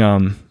buying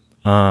them.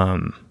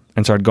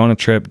 And so I'd go on a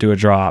trip, do a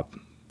drop,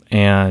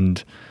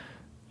 and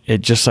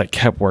it just like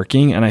kept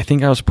working. And I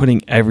think I was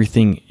putting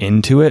everything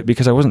into it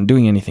because I wasn't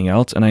doing anything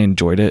else. And I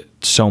enjoyed it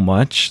so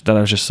much that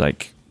I was just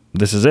like,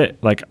 this is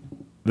it. Like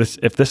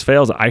if this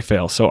fails, I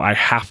fail. So I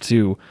have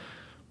to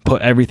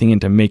put everything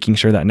into making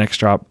sure that next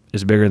drop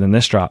is bigger than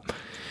this drop.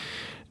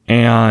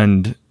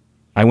 And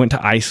I went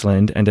to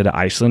Iceland and did an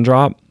Iceland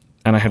drop,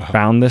 and I had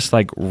found this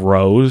like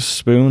rose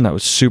spoon that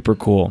was super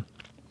cool.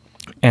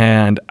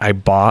 And I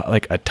bought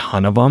like a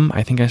ton of them.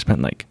 I think I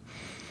spent like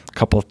a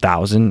couple of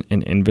 $1,000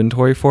 in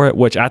inventory for it,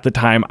 which at the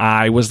time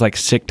I was like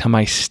sick to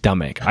my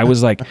stomach. I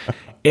was like,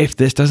 if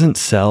this doesn't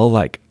sell,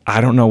 like,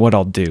 I don't know what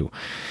I'll do.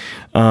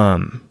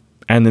 And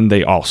then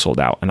they all sold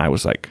out, and I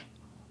was like,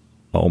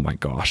 oh my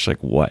gosh,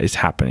 like what is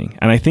happening?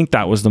 And I think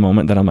that was the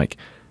moment that I'm like,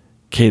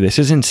 okay, this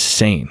is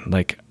insane.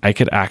 Like I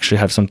could actually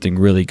have something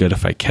really good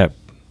if I kept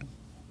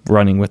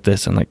running with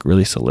this and like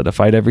really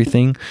solidified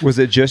everything. Was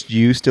it just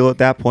you still at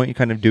that point, you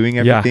kind of doing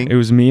everything? Yeah, it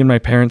was me and my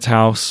parents'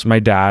 house. My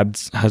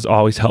dad's has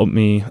always helped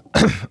me.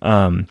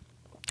 I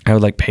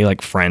would like pay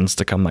like friends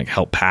to come like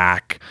help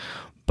pack,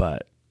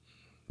 but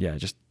yeah,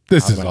 just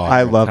This is awesome.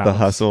 I love the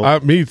hustle.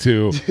 Me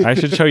too. I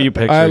should show you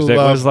pictures. It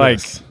was like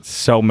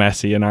so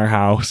messy in our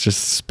house,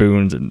 just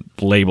spoons and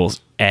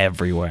labels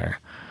everywhere.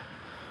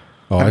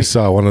 Oh, I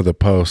saw one of the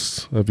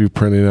posts of you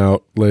printing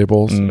out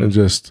labels and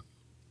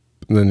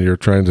then you're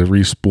trying to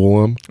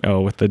re-spool them. Oh,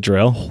 with the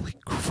drill? Holy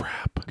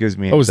crap. Gives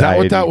me Oh, is that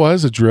what that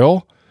was? A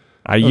drill?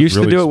 I used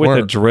to do it with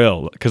a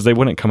drill because they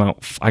wouldn't come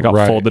out. I got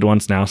folded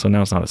once now, so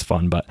now it's not as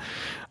fun, but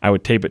I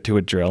would tape it to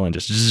a drill and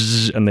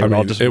just, and they would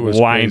all just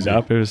wind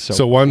up. It was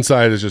so one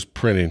side is just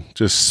printing,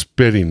 just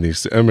spitting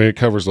these. I mean, it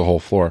covers the whole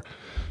floor.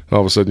 And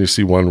all of a sudden you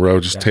see one row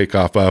just take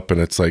off up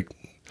and it's like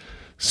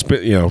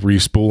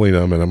re-spooling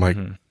them. And I'm like,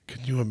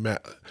 can you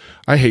imagine?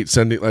 I hate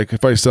sending, like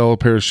if I sell a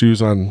pair of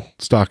shoes on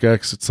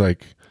StockX, it's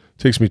like, it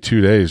takes me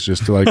 2 days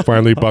just to like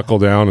finally buckle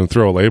down and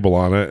throw a label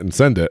on it and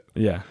send it.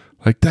 Yeah.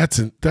 Like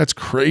that's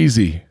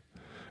crazy.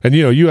 And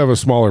you have a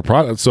smaller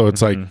product, so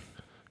it's like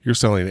you're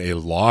selling a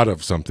lot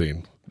of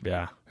something.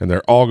 Yeah. And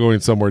they're all going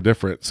somewhere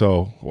different.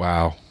 So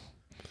wow.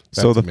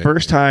 So the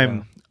first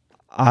time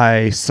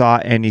I saw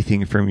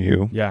anything from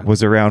you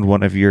was around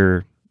one of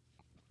your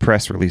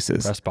press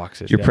releases. Press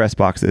boxes. Your press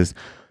boxes.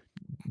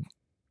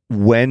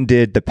 When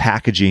did the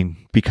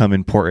packaging become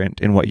important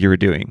in what you were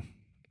doing?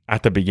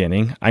 At the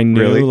beginning. I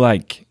knew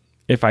like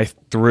if I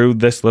threw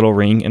this little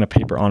ring in a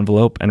paper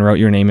envelope and wrote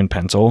your name in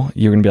pencil,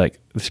 you're going to be like,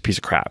 this is a piece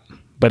of crap.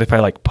 But if I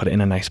like put it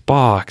in a nice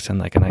box and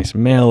like a nice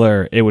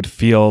mailer, it would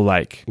feel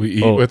like we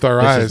eat with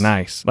our eyes. This is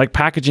nice. Like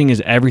packaging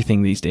is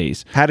everything these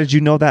days. How did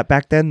you know that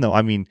back then though?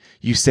 I mean,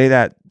 you say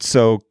that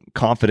so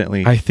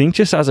confidently. I think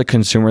just as a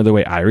consumer, the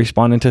way I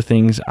responded to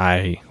things,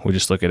 I would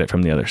just look at it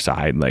from the other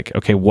side. Like,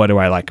 okay, what do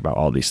I like about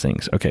all these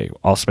things? Okay,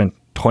 I'll spend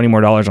 $20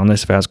 more on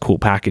this if it has cool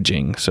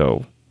packaging.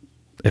 So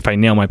if I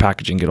nail my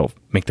packaging, it'll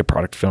make the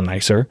product feel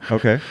nicer.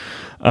 Okay.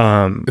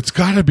 It's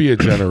got to be a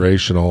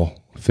generational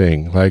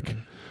thing. Like,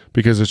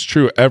 because it's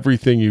true,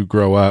 everything you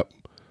grow up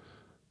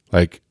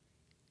like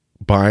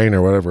buying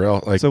or whatever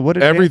else, like so what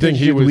everything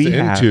he was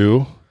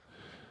into,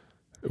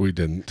 we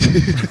didn't.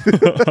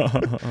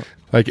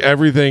 Like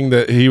everything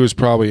that he was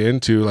probably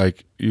into,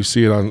 like you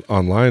see it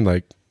online,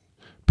 like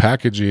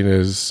packaging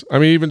is, I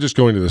mean, even just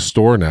going to the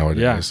store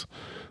nowadays,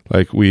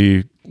 like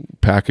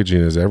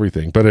packaging is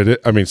everything. But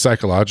I mean,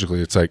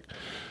 psychologically, it's like,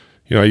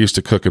 I used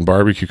to cook in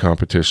barbecue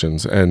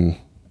competitions, and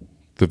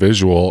the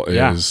visual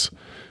is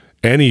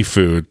any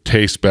food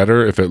tastes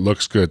better if it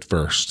looks good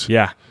first.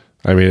 Yeah.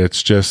 I mean,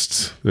 there's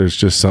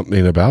just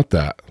something about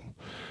that.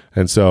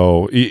 And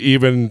so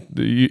even,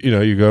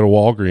 you go to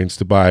Walgreens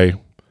to buy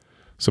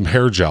some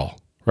hair gel,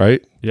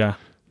 right? Yeah.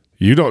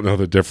 You don't know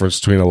the difference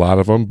between a lot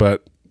of them,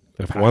 but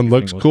if one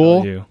looks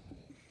cool,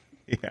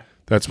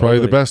 that's probably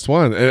the best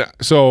one. And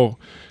so,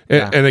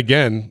 and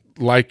again,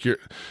 like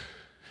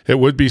it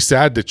would be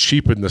sad to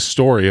cheapen the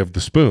story of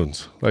the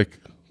spoons. Like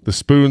the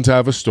spoons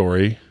have a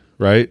story,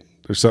 right?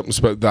 There's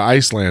something the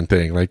Iceland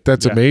thing, like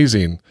that's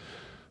amazing.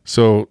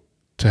 So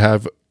to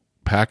have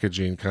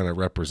packaging kind of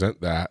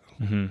represent that.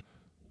 Mm-hmm.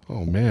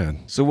 Oh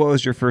man. So what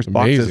was your first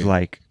boxes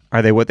like?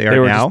 Are they what they are now? They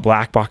were just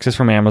black boxes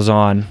from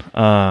Amazon.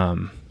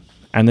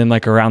 And then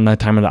like around that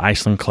time of the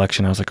Iceland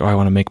collection, I was like, oh, I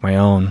want to make my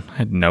own. I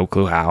had no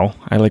clue how.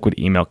 I like would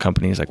email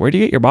companies like, where do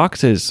you get your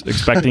boxes?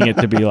 Expecting it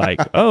to be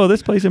like, oh,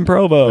 this place in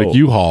Provo. Like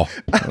U-Haul.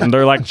 And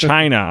they're like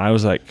China. I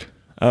was like,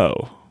 oh,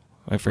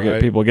 I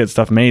forget people get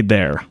stuff made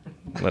there.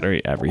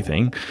 Literally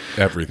everything.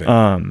 So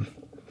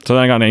then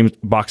I got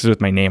boxes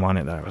with my name on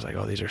it that I was like,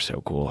 oh, these are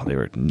so cool. They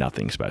were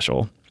nothing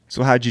special.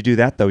 So how'd you do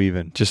that though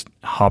even? Just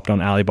hopped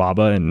on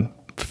Alibaba and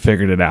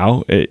figured it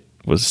out. It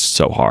was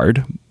so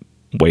hard.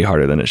 Way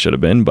harder than it should have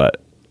been,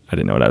 but I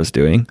didn't know what I was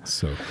doing.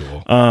 So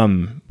cool.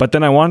 But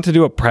then I wanted to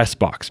do a press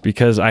box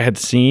because I had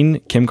seen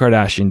Kim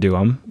Kardashian do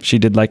them. She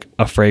did like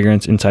a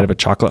fragrance inside of a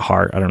chocolate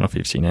heart. I don't know if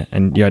you've seen it.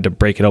 And you had to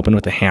break it open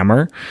with a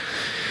hammer.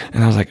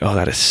 And I was like, oh,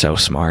 that is so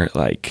smart.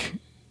 Like,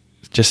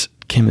 just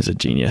Kim is a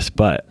genius.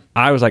 But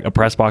I was like, a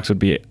press box would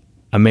be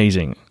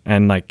amazing.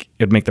 And like,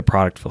 it'd make the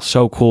product feel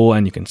so cool.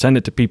 And you can send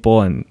it to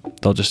people and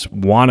they'll just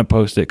want to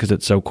post it because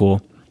it's so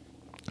cool.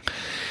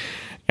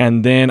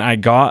 And then I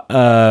got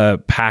a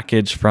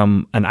package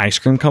from an ice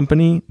cream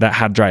company that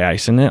had dry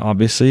ice in it,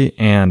 obviously.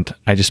 And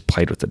I just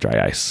played with the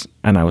dry ice.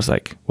 And I was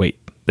like, wait,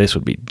 this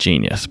would be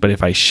genius. But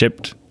if I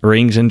shipped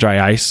rings in dry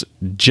ice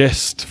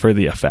just for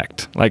the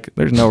effect, like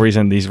there's no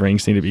reason these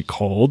rings need to be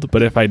cold.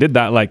 But if I did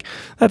that, like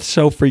that's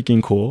so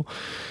freaking cool.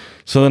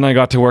 So then I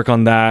got to work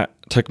on that.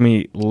 Took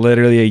me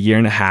literally a year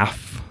and a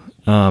half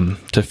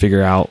to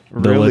figure out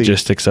the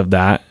logistics of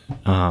that.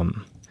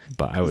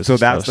 But I was so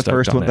that's the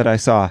first one that I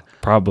saw.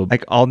 Probably.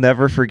 Like I'll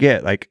never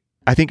forget. Like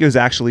I think it was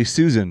actually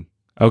Susan.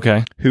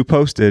 Okay. Who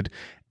posted,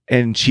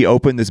 and she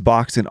opened this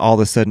box, and all of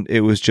a sudden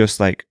it was just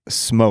like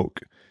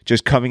smoke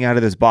just coming out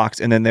of this box,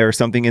 and then there was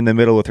something in the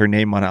middle with her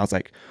name on it. I was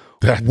like,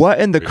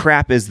 what in the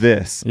crap is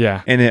this?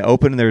 Yeah. And it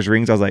opened and there's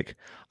rings. I was like,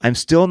 I'm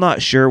still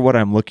not sure what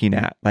I'm looking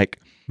at. Like,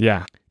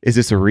 yeah. Is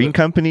this a ring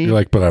company? You're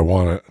like, but I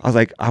want it. I was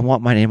like, I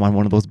want my name on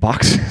one of those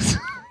boxes.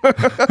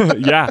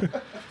 Yeah.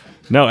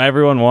 No,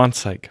 everyone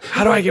wants like,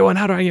 how do I get one?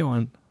 How do I get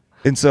one?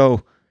 And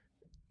so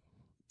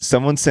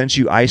someone sent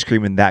you ice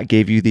cream and that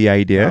gave you the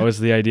idea? That was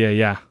the idea,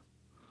 yeah.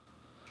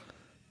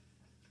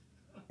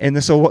 And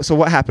then, so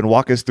what happened?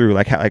 Walk us through.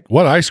 Like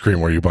what ice cream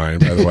were you buying,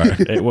 by the way?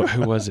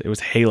 Who was it? It was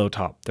Halo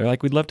Top. They're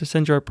like, we'd love to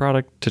send you our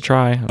product to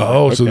try.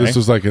 Oh, like, so this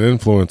was like an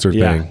influencer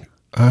thing.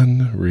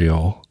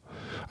 Unreal.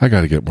 I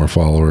got to get more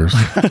followers.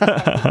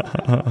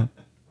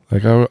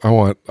 Like I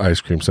want ice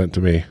cream sent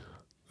to me.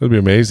 That'd be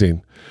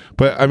amazing.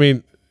 But I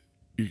mean,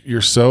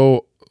 you're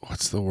so,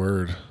 what's the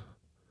word?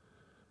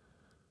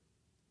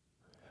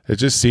 It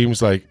just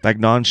seems like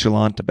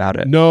nonchalant about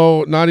it.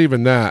 No, not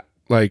even that.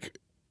 Like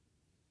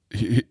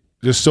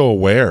just so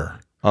aware.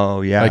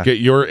 Oh yeah. Like at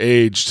your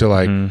age to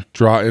like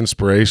draw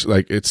inspiration.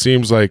 Like it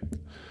seems like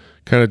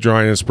kind of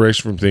drawing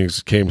inspiration from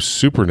things came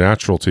super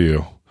natural to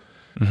you.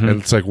 Mm-hmm.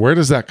 And it's like, where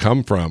does that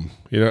come from?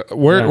 You know,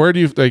 where do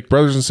you like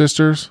brothers and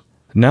sisters?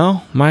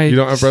 No, you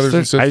don't have brothers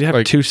and sisters. I have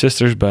like, 2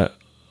 sisters, but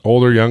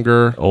older,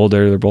 younger,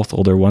 older. They're both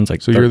older. One's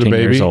like so 13 you're the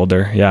baby? years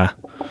older. Yeah,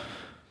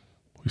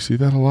 we see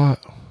that a lot.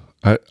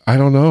 I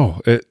don't know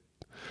it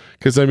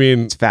because I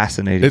mean it's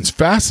fascinating. It's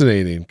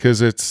fascinating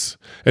because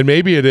and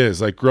maybe it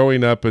is like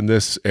growing up in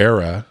this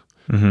era.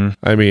 Mm-hmm.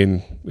 I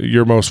mean,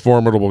 your most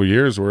formidable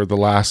years were the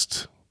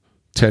last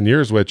 10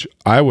 years, which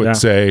I would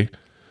say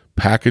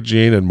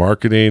packaging and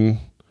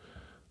marketing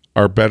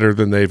are better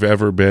than they've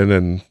ever been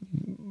in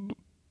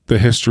the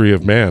history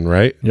of man,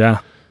 right?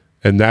 Yeah.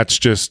 And that's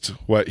just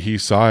what he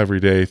saw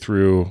every day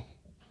through,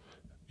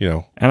 you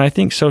know. And I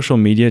think social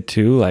media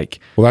too,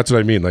 like. Well, that's what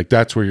I mean. Like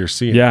that's where you're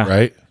seeing it,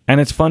 right?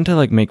 And it's fun to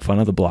like make fun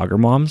of the blogger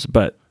moms,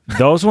 but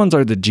those ones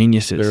are the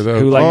geniuses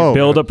who like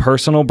build a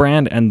personal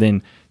brand and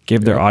then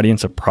give their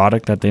audience a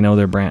product that they know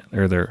their brand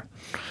or their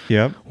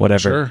whatever.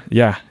 Sure.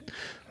 Yeah.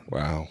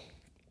 Wow.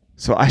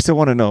 So I still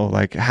want to know,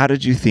 like,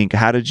 you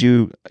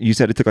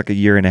said it took like a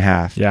year and a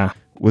half. Yeah.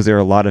 Was there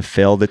a lot of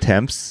failed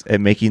attempts at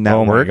making that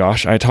work? Oh my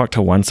gosh. I talked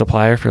to one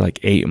supplier for like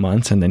 8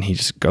 months and then he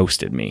just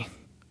ghosted me.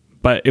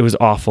 But it was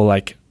awful.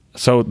 Like,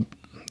 so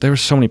there were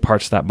so many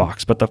parts to that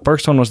box, but the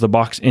first one was the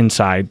box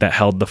inside that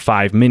held the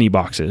 5 mini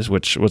boxes,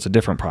 which was a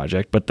different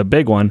project. But the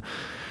big one,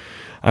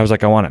 I was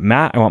like, I want it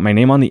matte. I want my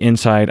name on the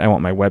inside. I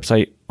want my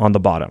website on the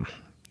bottom.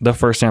 The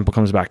first sample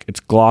comes back. It's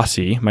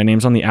glossy. My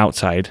name's on the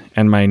outside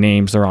and my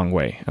name's the wrong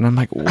way. And I'm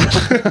like,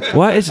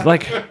 what is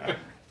like,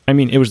 I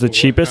mean, it was the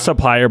cheapest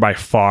supplier by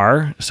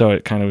far. So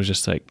it kind of was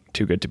just like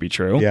too good to be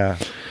true. Yeah.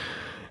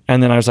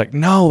 And then I was like,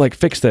 no, like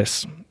fix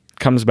this.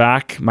 Comes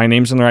back. My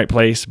name's in the right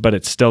place, but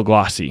it's still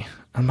glossy.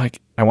 I'm like,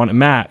 I want it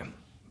matte.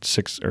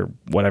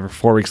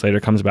 4 weeks later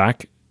comes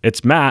back.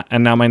 It's matte,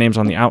 and now my name's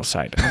on the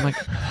outside. I'm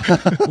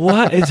like,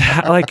 what is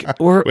like?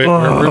 Wait,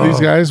 where were these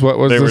guys? What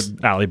was this?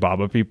 They were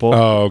Alibaba people.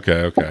 Oh,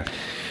 okay.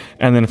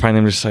 And then finally,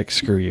 I'm just like,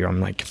 screw you. I'm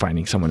like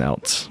finding someone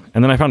else.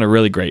 And then I found a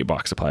really great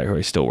box supplier who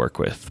I still work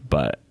with.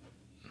 But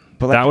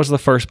like, that was the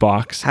first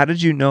box. How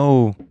did you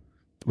know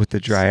with the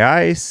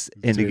dry ice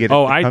and to get it?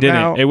 Oh, I didn't.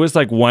 Out? It was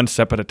like one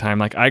step at a time.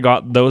 Like I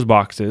got those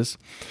boxes.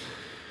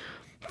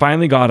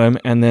 Finally got them,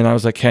 and then I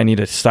was like, okay, I need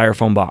a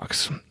styrofoam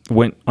box.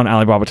 Went on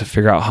Alibaba to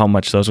figure out how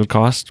much those would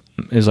cost.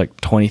 It was like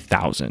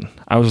 $20,000.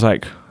 I was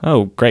like,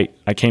 oh, great.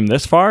 I came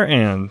this far,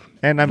 and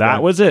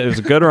that was it. It was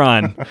a good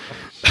run.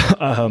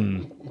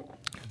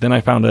 Then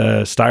I found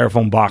a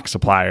styrofoam box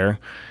supplier,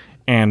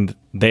 and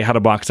they had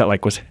a box that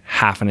like was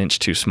half an inch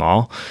too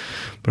small.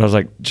 But I was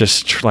like,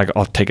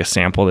 I'll take a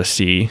sample to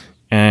see.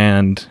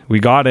 And we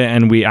got it,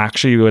 and we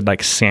actually would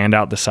like sand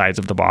out the sides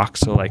of the box.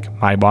 So like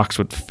my box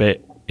would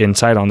fit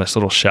inside on this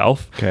little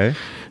shelf. Okay.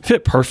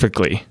 Fit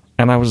perfectly.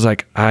 And I was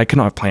like, I could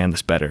not have planned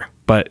this better.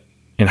 But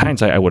in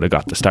hindsight, I would have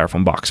got the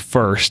styrofoam box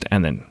first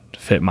and then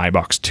fit my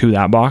box to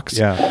that box.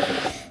 Yeah.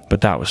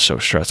 But that was so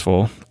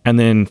stressful. And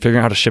then figuring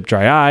out how to ship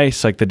dry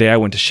ice, like the day I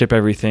went to ship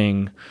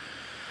everything,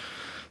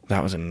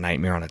 that was a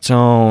nightmare on its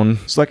own.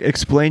 So like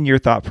explain your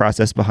thought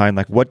process behind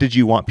like what did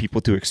you want people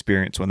to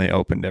experience when they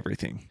opened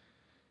everything?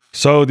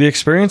 So the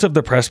experience of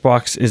the press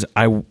box is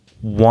I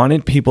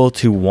wanted people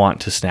to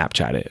want to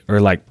Snapchat it or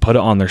like put it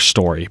on their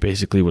story,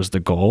 basically was the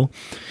goal.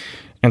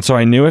 And so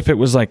I knew if it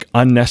was like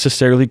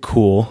unnecessarily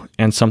cool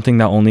and something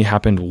that only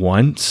happened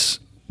once,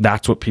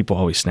 that's what people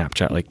always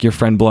Snapchat. Like your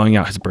friend blowing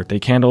out his birthday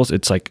candles.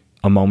 It's like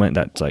a moment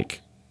that's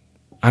like,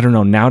 I don't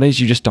know. Nowadays,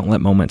 you just don't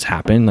let moments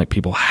happen. Like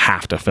people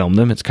have to film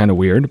them. It's kind of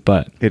weird,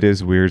 but it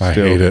is weird. I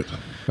Still.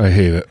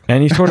 hate it.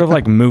 Any sort of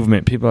like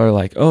movement, people are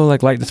like, oh,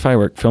 like light this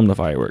firework, film the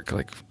firework.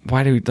 Like,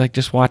 why do we like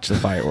just watch the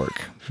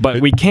firework?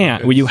 But we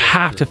can't. You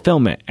have to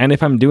film it. And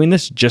if I'm doing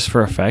this just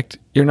for effect,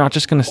 you're not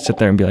just going to sit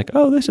there and be like,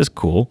 oh, this is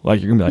cool.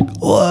 Like you're going to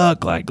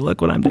be like,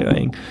 look what I'm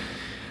doing.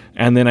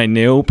 And then I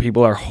knew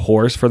people are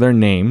whores for their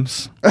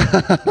names.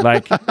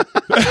 Like,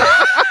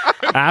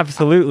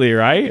 absolutely,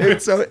 right?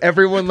 It's so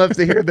everyone loves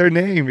to hear their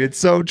name. It's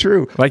so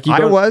true. Like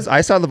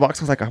I saw the box.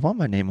 I was like, I want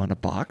my name on a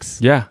box.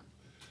 Yeah.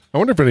 I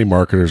wonder if any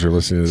marketers are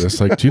listening to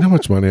this. Like, do you know how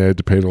much money I had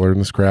to pay to learn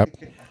this crap?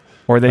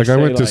 Or they like say, I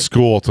went to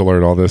school to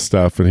learn all this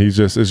stuff, and it's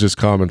just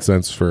common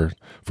sense for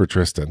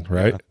Tristen,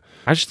 right? Yeah.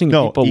 I just think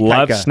people Ikaika.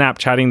 love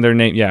Snapchatting their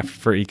name. Yeah,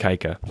 for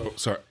Ikaika. Oh,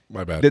 sorry,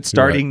 my bad. It's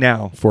starting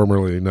now.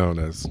 Formerly known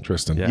as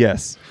Tristen. Yeah.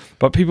 Yes.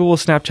 But people will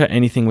Snapchat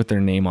anything with their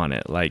name on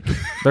it, like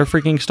their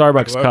freaking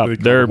Starbucks cup,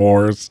 their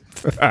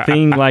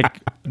thing,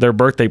 like their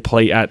birthday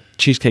plate at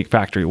Cheesecake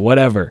Factory,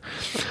 whatever.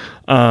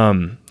 So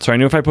I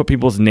knew if I put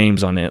people's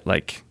names on it,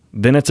 like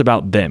then it's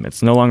about them.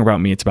 It's no longer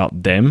about me. It's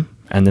about them.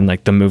 And then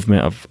like the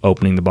movement of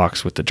opening the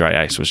box with the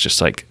dry ice was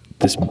just like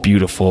this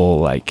beautiful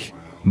like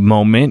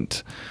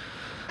moment.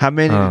 How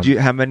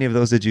many of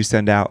those did you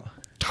send out?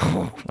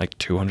 Like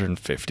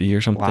 250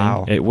 or something.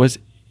 Wow. It was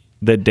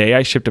the day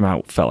I shipped them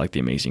out felt like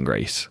the Amazing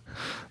Grace.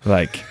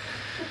 Like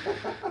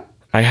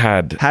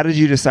How did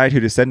you decide who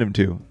to send them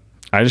to?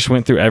 I just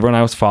went through everyone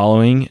I was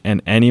following,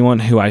 and anyone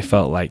who I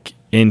felt like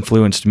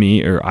influenced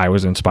me or I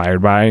was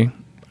inspired by,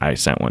 I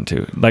sent one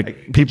to.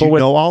 Like people Did you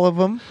know all of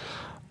them?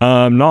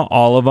 Not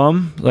all of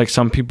them. Like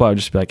some people, I'd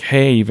just be like,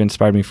 "Hey, you've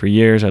inspired me for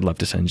years. I'd love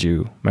to send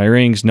you my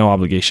rings. No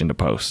obligation to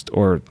post,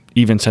 or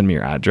even send me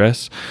your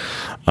address."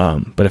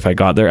 But if I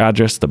got their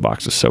address, the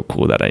box was so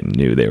cool that I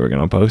knew they were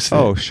gonna post it.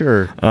 Oh,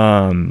 sure.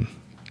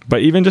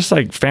 But even just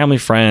like family,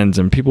 friends,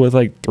 and people with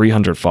like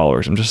 300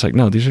 followers, I'm just like,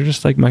 no, these are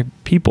just like my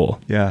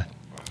people. Yeah.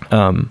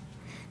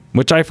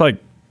 Which I feel like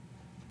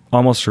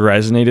almost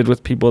resonated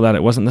with people, that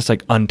it wasn't this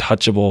like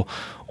untouchable,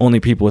 only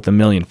people with 1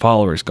 million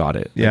followers got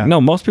it. Yeah. Like, no,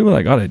 most people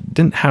that got it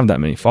didn't have that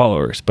many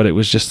followers, but it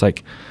was just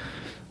like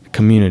a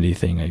community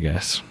thing, I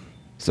guess.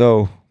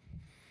 So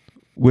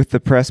with the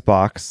press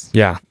box,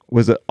 Yeah.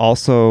 was it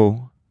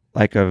also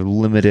like a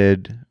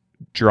limited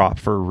drop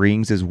for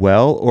rings as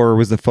well? Or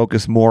was the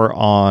focus more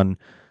on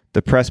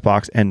the press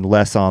box and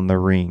less on the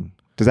ring?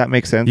 Does that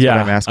make sense? Yeah.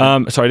 What I'm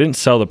asking? So I didn't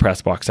sell the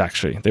press box,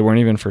 actually. They weren't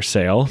even for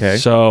sale. Okay.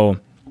 So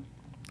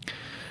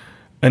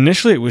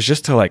initially it was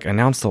just to like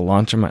announce the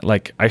launch of my,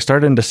 like I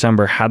started in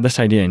December, had this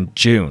idea in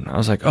June. I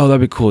was like, oh, that'd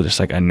be cool. Just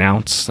like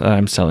announce that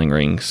I'm selling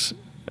rings.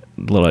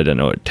 Little I didn't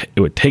know it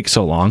would take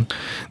so long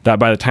that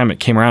by the time it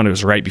came around, it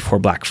was right before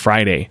Black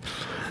Friday.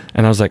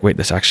 And I was like, wait,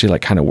 this actually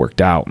like kind of worked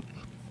out.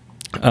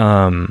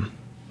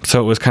 So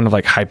it was kind of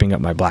like hyping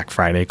up my Black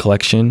Friday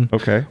collection.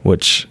 Okay.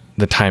 Which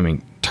the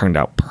timing turned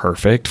out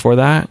perfect for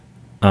that.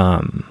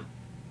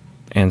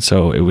 And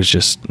so it was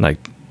just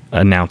like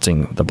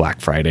announcing the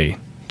Black Friday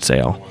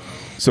sale.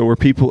 So were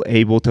people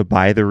able to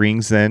buy the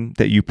rings then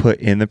that you put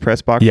in the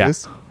press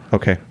boxes? Yeah.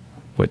 Okay.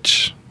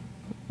 Which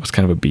was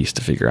kind of a beast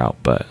to figure out,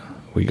 but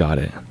we got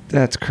it.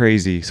 That's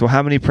crazy. So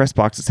how many press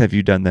boxes have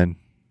you done then?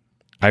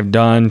 I've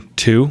done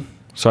 2.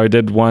 So I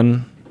did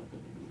one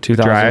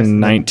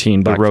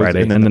 2019 Black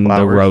Friday, and then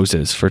the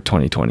roses for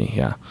 2020.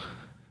 Yeah.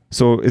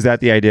 So is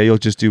that the idea? You'll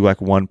just do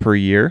like one per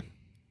year?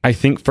 I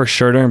think for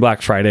sure during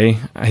Black Friday,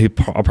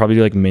 I'll probably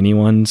do like mini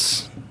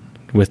ones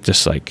with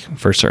just like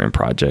for certain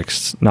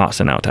projects, not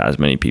sent out to as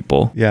many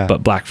people. Yeah.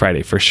 But Black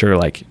Friday for sure,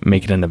 like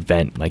make it an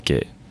event like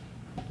it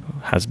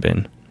has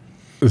been.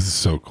 This is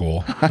so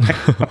cool.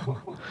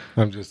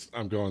 I'm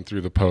going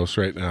through the post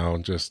right now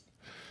and just,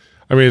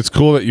 I mean, it's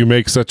cool that you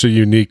make such a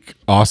unique,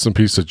 awesome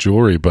piece of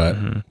jewelry, but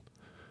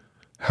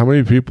how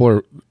many people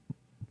are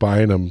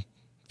buying them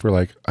for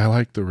like, I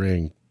like the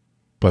ring,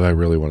 but I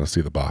really want to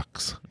see the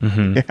box.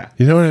 Yeah.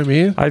 You know what I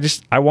mean?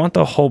 I want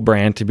the whole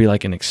brand to be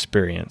like an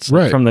experience.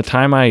 Right. From the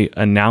time I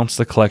announce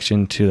the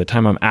collection to the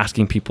time I'm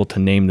asking people to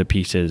name the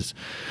pieces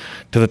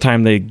to the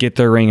time they get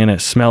their ring and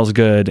it smells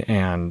good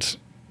and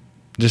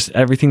just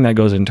everything that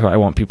goes into it, I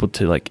want people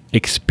to like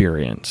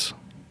experience.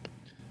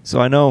 So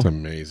I know It's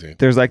amazing.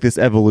 there's like this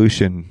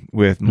evolution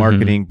with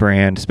marketing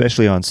brand,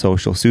 especially on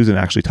social. Susan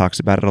actually talks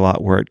about it a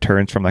lot, where it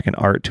turns from like an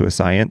art to a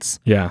science.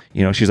 Yeah.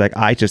 You know, she's like,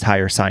 I just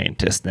hire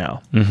scientists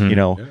now. You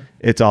know,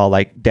 it's all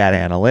like data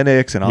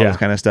analytics and all this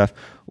kind of stuff.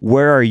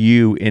 Where are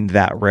you in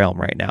that realm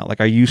right now?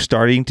 Like, are you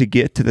starting to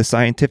get to the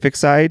scientific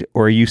side,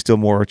 or are you still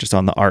more just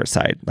on the art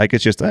side? Like,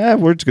 it's just,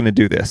 we're just going to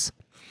do this.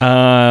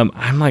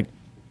 I'm like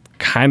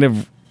kind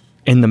of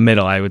in the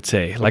middle, I would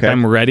say. Like,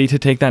 I'm ready to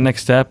take that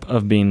next step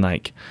of being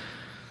like,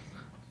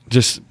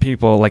 just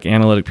people like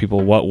analytic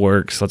people, what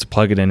works, let's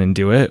plug it in and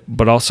do it.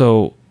 But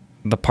also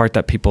the part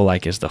that people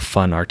like is the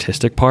fun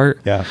artistic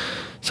part. Yeah.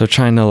 So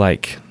trying to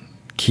like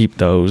keep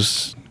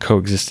those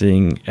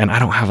coexisting. And I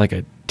don't have like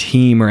a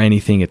team or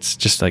anything. It's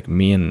just like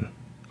me and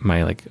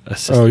my like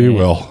assistant. Oh, you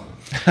will.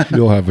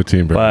 You'll have a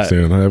team very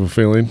soon. I have a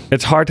feeling.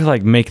 It's hard to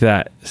like make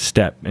that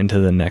step into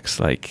the next,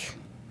 like,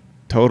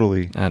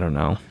 Totally. I don't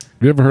know.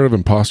 You ever heard of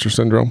imposter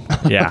syndrome?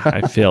 Yeah,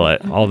 I feel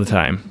it all the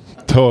time.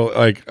 Totally.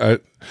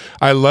 Like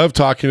I love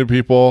talking to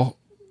people.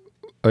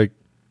 Like,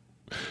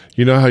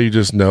 you know how you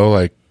just know,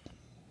 like,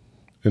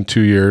 in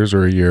 2 years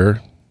or a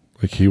year,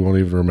 like, he won't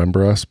even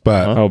remember us.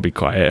 But Oh, be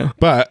quiet.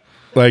 But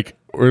like,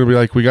 we're gonna be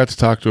like, we got to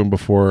talk to him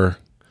before,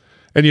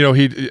 and you know,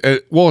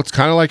 it's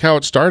kind of like how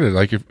it started.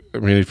 Like,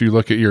 if you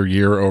look at your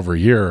year over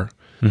year,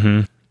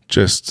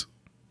 just,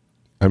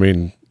 I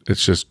mean,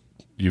 it's just,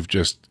 you've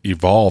just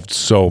evolved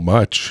so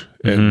much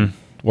in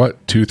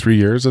what, 2-3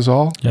 years is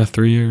all? Yeah,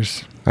 3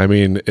 years. I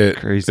mean,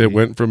 Crazy. it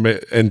went from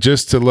it, and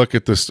just to look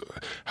at this,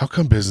 how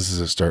come businesses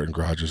that start in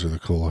garages are the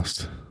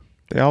coolest?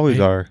 They always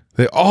are.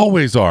 They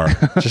always are.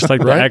 Just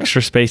like the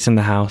extra space in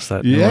the house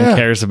that no Yeah. one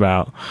cares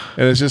about.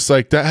 And it's just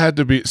like, that had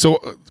to be. So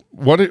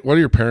what do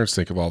your parents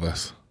think of all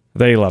this?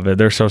 They love it.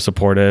 They're so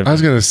supportive. I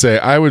was going to say,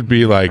 I would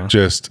be like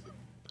just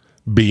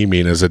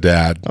beaming as a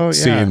dad,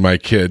 seeing my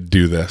kid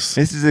do this.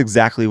 This is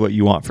exactly what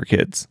you want for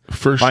kids.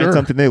 For Find sure.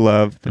 something they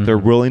love, that they're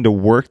willing to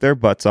work their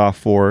butts off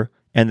for,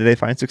 and that they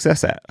find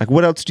success at. Like,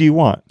 what else do you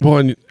want?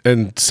 Well,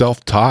 and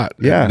self-taught,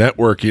 Yeah. and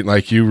networking.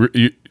 Like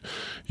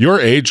your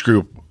age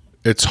group,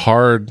 it's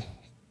hard.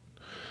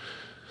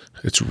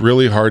 It's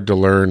really hard to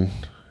learn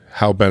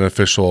how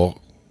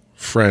beneficial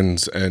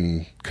friends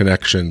and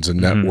connections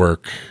and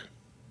network,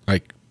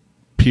 like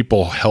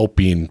people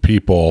helping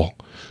people.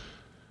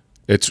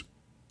 It's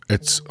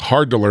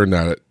hard to learn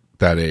that at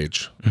that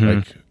age,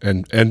 like,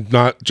 and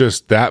not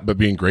just that, but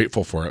being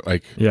grateful for it.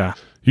 Like, Yeah.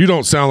 you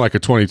don't sound like a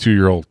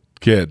 22-year-old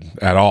kid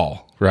at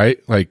all, right?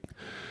 Like,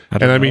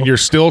 I mean, you're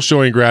still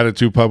showing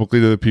gratitude publicly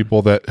to the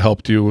people that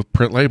helped you with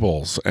print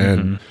labels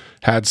and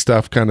had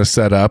stuff kind of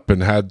set up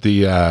and had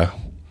the,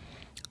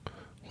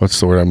 what's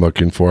the word I'm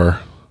looking for?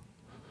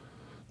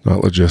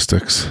 Not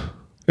logistics,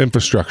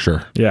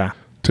 infrastructure. Yeah.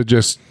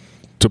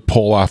 To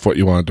pull off what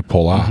you wanted to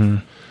pull off.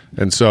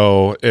 And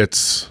so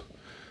it's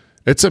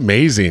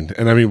amazing.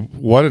 And I mean,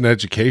 what an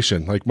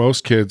education. Like,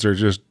 most kids are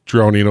just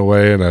droning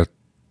away in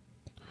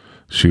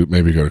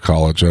maybe go to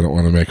college. I don't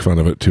want to make fun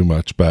of it too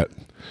much, but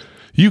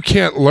you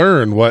can't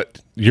learn what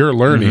you're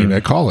learning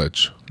at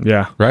college.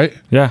 Yeah. Right?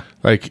 Yeah.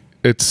 Like,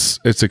 it's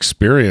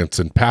experience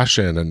and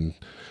passion. And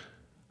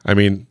I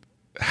mean,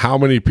 how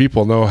many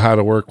people know how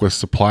to work with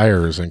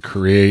suppliers and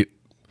create,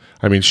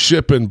 I mean,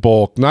 ship in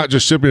bulk, not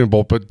just shipping in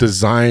bulk, but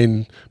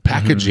design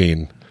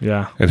packaging.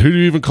 Yeah. And who do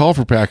you even call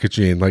for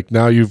packaging? Like,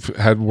 now you've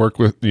worked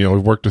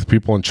with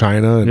people in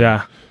China. And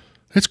Yeah.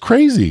 it's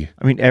crazy.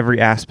 I mean,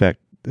 every aspect.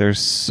 There's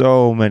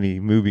so many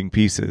moving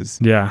pieces.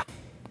 Yeah.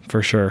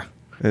 For sure.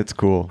 It's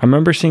cool. I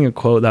remember seeing a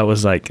quote that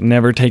was like,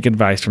 never take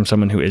advice from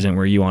someone who isn't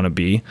where you want to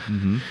be.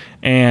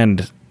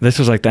 And this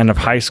was like the end of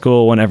high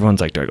school when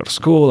everyone's like, do I go to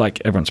school?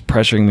 Like, everyone's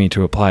pressuring me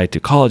to apply to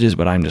colleges,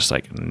 but I'm just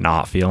like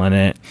not feeling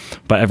it.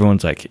 But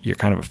everyone's like, you're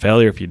kind of a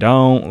failure if you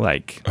don't.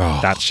 Like,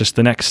 that's just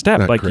the next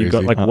step. Like, crazy? you go,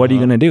 like, what are you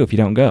going to do if you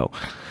don't go?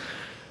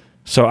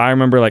 So I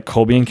remember like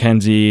Colby and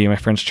Kenzie, my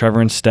friends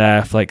Trevor and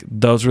Steph, like,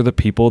 those were the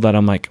people that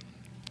I'm like,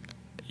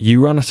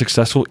 you run a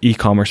successful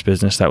e-commerce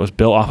business that was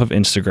built off of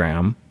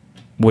Instagram,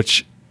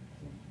 which,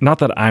 not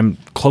that I'm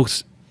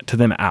close to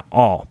them at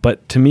all,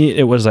 but to me,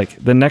 it was like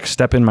the next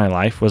step in my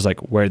life was like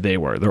where they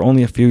were. They're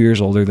only a few years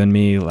older than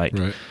me. Like,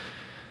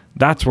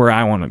 that's where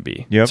I want to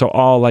be. Yep. So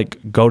I'll like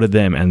go to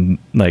them and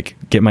like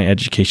get my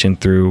education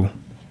through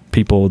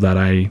people that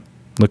I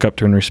look up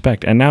to and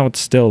respect. And now it's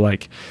still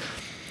like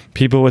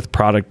people with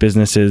product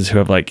businesses who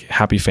have like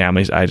happy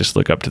families. I just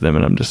look up to them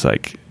and I'm just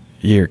like,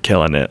 you're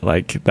killing it.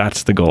 Like,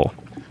 that's the goal.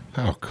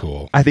 How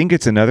cool. I think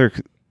it's another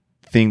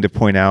thing to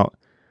point out.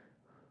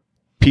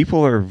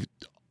 People are,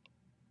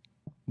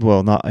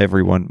 well, not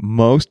everyone,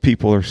 most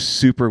people are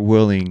super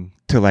willing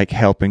to like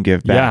help and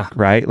give back,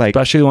 right? Like,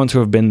 especially the ones who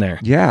have been there.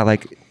 Yeah,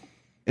 like,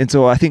 and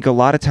so I think a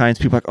lot of times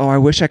people are like, oh, I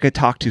wish I could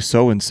talk to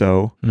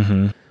so-and-so.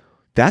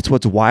 That's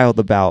what's wild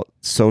about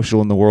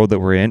social in the world that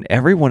we're in.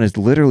 Everyone is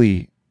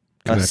literally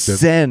Connected. a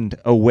send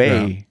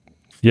away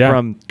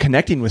from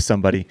connecting with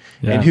somebody.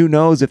 Yeah. And who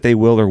knows if they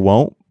will or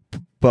won't,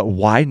 but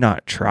why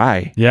not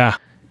try? Yeah.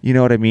 You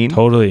know what I mean?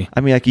 Totally.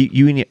 I mean, like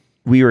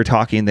we were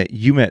talking that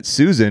you met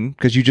Susan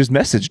because you just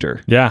messaged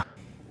her. Yeah.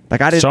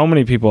 Like, I didn't. So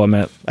many people I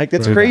met. Like,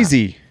 that's through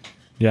crazy.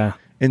 Yeah.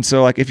 And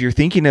so, like, if you're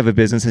thinking of a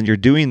business and you're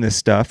doing this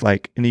stuff,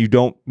 like, and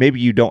maybe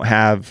you don't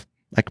have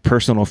like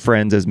personal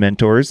friends as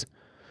mentors,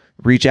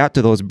 reach out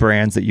to those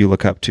brands that you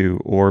look up to,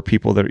 or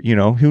people that,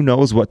 who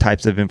knows what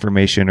types of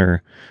information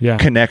or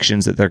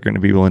connections that they're going to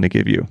be willing to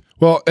give you.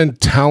 Well, and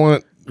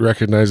talent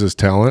recognizes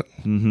talent.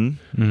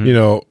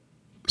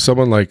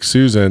 Someone like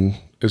Susan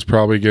is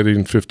probably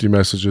getting 50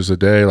 messages a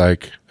day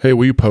like, hey,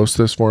 will you post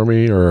this for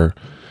me? Or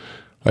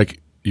like,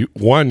 you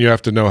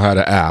have to know how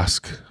to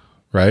ask,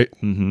 right?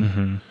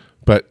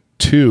 But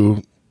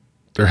two,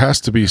 there has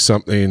to be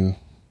something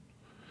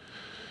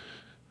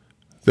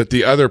that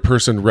the other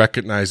person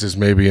recognizes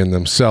maybe in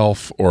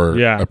themselves or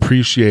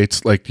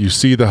appreciates. Like, you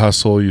see the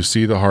hustle, you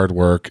see the hard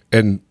work.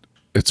 And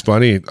it's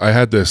funny, I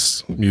had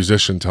this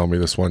musician tell me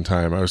this one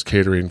time. I was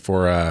catering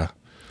for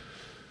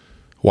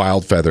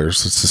Wild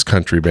Feathers. It's this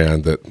country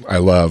band that I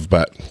love,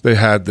 but they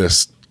had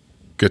this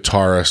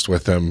guitarist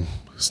with them.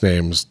 His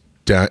name's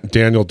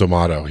Daniel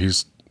D'Amato.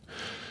 He's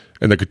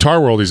in the guitar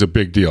world, he's a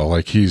big deal.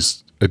 Like,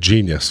 he's a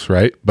genius,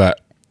 right?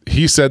 But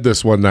he said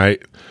this one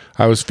night,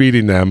 I was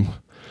feeding them,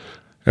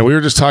 and we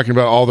were just talking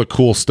about all the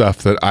cool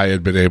stuff that I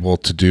had been able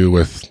to do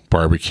with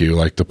barbecue,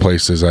 like the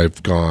places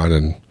I've gone.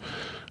 And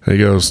he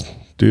goes,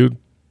 dude,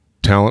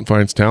 talent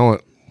finds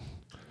talent.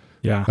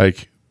 Yeah.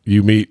 Like,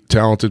 you meet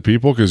talented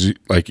people because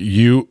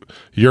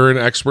you're an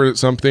expert at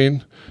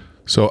something.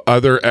 So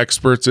other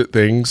experts at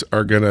things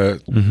are going to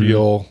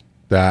feel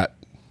that,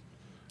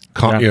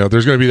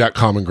 there's going to be that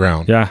common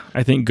ground. Yeah.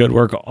 I think good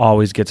work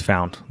always gets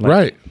found.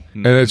 Right.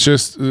 And it's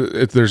just,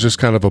 there's just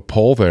kind of a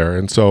pull there.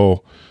 And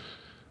so,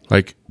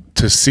 like,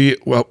 to see,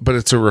 but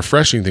it's a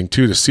refreshing thing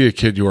too, to see a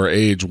kid your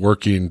age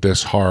working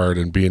this hard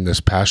and being this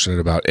passionate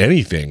about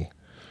anything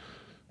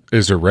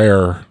is a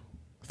rare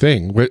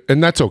thing.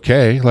 And that's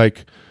okay.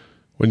 Like,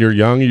 when you're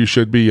young, you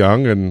should be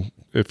young. And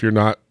if you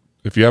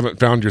haven't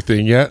found your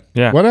thing yet,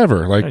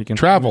 whatever, like,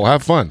 travel,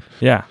 have fun.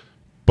 Yeah.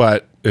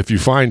 But if you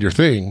find your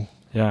thing,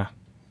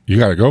 you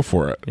got to go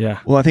for it. Yeah.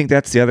 Well, I think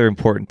that's the other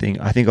important thing.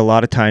 I think a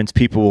lot of times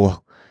people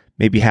will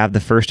maybe have the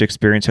first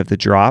experience of the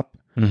drop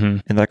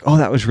and like, oh,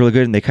 that was really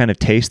good. And they kind of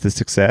taste the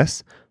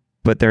success,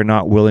 but they're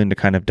not willing to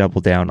kind of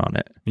double down on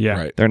it. Yeah.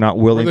 Right. They're not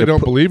willing they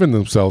don't believe in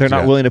themselves. They're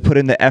not willing to put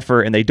in the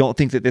effort, and they don't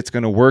think that it's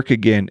going to work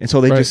again. And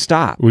so they just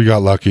stop. We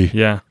got lucky.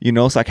 Yeah. You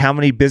know, it's like how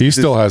many businesses.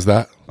 He still has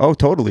that. Oh,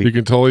 totally. You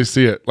can totally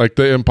see it. Like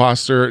the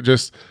imposter,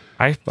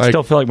 I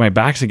still feel like my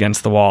back's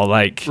against the wall.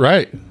 Like,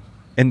 right.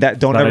 And that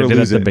don't that ever I did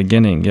lose at it. the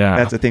beginning. Yeah.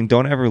 That's the thing.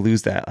 Don't ever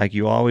lose that. Like,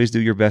 you always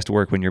do your best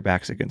work when your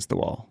back's against the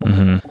wall.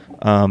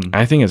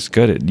 I think it's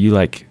good. You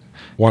like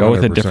 100%. go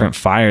with a different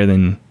fire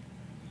than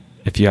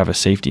if you have a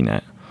safety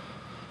net.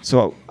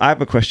 So I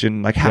have a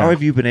question. Like, how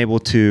have you been able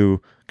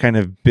to kind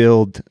of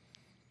build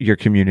your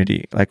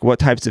community? Like, what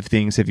types of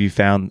things have you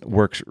found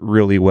works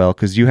really well?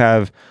 Because you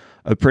have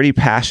a pretty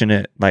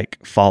passionate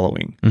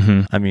following.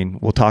 I mean,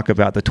 we'll talk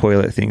about the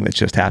toilet thing that's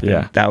just happened.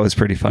 Yeah. That was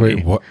pretty funny.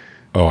 Wait, what?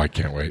 Oh, I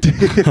can't wait.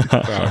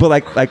 But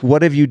like,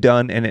 what have you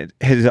done? And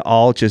has it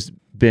all just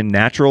been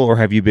natural, or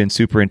have you been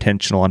super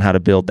intentional on how to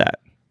build that?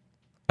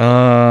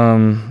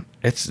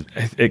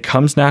 It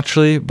comes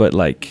naturally, but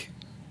like,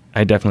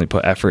 I definitely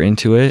put effort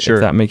into it. Sure.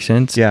 If that makes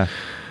sense. Yeah.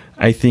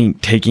 I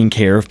think taking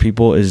care of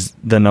people is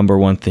the number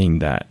one thing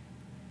that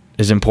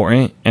is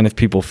important. And if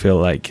people feel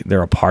like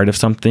they're a part of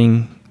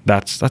something,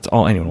 that's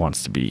all anyone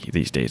wants to be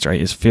these days, right?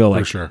 Is feel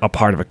like a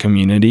part of a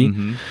community.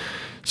 Mm-hmm.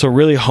 So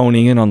really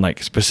honing in on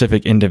like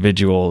specific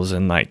individuals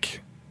and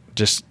like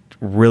just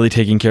really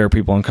taking care of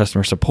people on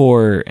customer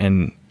support.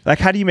 And like,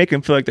 how do you make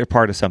them feel like they're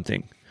part of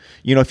something?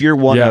 You know, if you're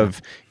one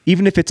of,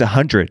 even if it's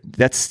 100,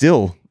 that's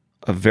still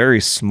a very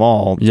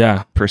small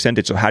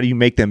percentage. So how do you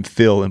make them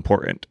feel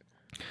important?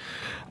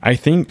 I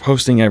think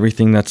posting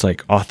everything that's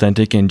like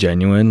authentic and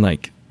genuine,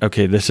 like,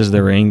 okay, this is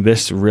the ring.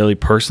 This really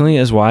personally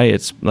is why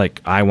it's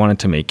like, I wanted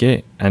to make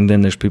it. And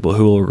then there's people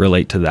who will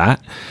relate to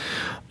that.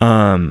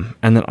 And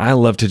then I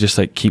love to just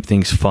like keep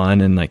things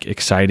fun and like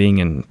exciting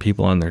and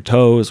people on their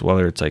toes,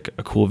 whether it's like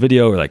a cool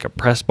video or like a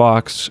press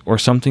box or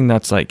something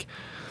that's like,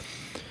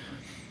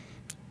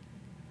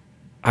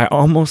 I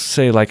almost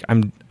say like,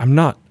 I'm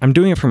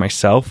doing it for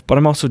myself, but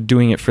I'm also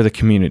doing it for the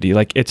community.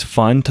 Like, it's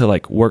fun to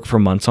like work for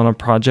months on a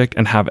project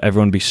and have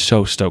everyone be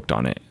so stoked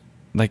on it.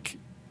 Like,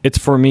 it's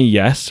for me,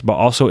 yes, but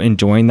also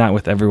enjoying that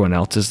with everyone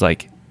else is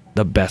like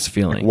the best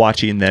feeling. Like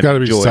watching them. It's got to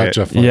be such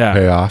a fun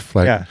payoff.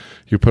 Like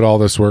you put all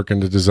this work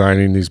into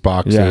designing these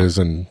boxes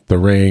and the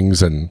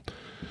rings, and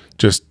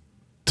just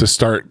to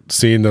start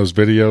seeing those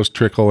videos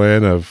trickle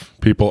in of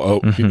people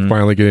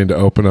finally getting to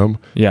open them.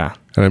 Yeah.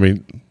 And I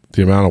mean,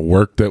 the amount of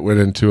work that went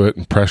into it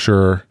and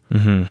pressure.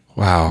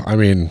 Wow. I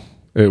mean,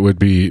 it would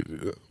be,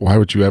 why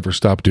would you ever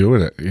stop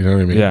doing it? You know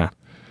what I mean? Yeah.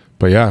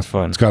 But yeah,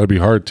 it's got to be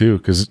hard too,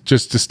 because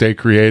just to stay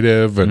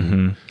creative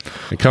and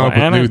come up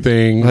with new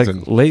things. Like,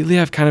 and lately,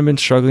 I've kind of been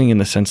struggling in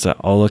the sense that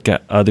I'll look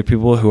at other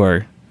people who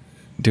are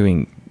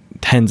doing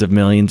tens of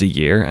millions a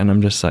year, and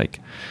I'm just like,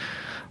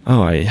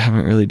 oh, I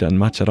haven't really done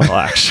much at all,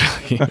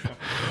 actually.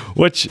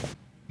 Which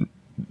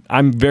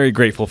I'm very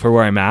grateful for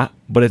where I'm at,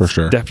 but it's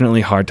definitely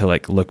hard to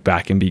like look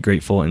back and be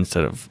grateful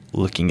instead of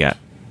looking at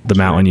the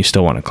mountain you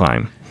still want to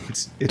climb.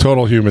 It's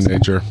total human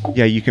nature.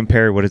 Yeah, you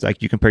compare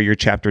you compare your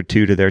chapter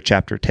 2 to their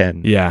chapter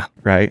 10. Yeah.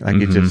 Right? Like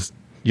it just,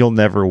 you'll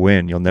never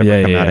win. You'll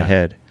never come out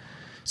ahead.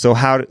 So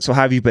how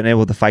have you been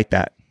able to fight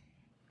that?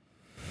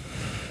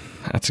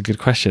 That's a good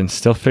question.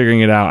 Still figuring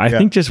it out. I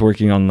think just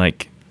working on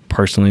like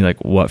personally, like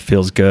what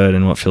feels good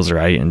and what feels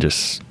right, and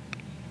just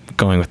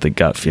going with the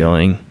gut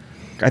feeling.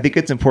 I think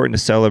it's important to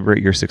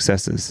celebrate your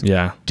successes.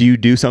 Yeah. Do you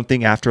do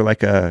something after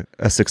like a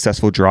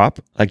successful drop?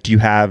 Like, do you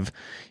have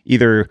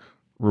either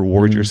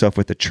reward yourself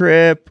with a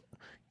trip,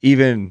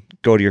 even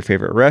go to your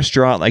favorite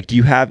restaurant? Like, do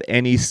you have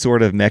any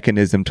sort of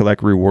mechanism to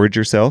like reward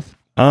yourself?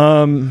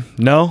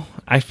 No,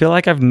 I feel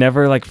like I've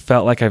never like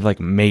felt like I've like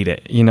made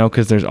it, you know,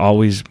 because there's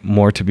always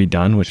more to be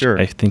done, which Sure.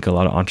 I think a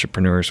lot of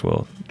entrepreneurs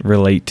will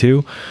relate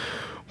to.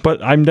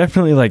 But I'm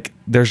definitely like,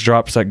 there's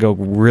drops that go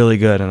really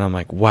good, and I'm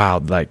like, wow,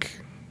 like,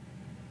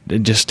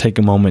 just take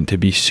a moment to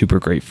be super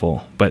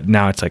grateful. But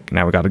now it's like,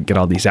 now we got to get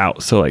all these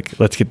out. So like,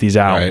 let's get these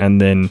out, Right.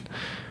 and then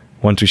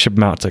once we ship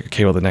them out, it's like,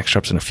 okay, well, the next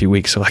drop's in a few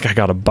weeks, so like, I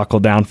got to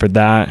buckle down for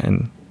that,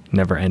 and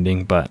never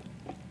ending. But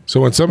So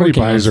when somebody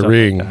working on buys a stuff like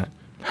ring, that.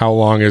 how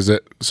long is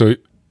it? So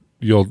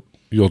you'll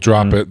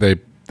drop it.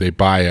 They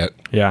buy it.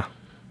 Yeah.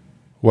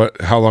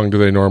 How long do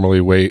they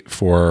normally wait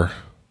for?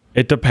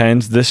 It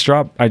depends. This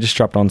drop, I just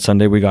dropped on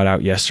Sunday. We got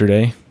out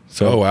yesterday.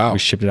 So Oh, wow. we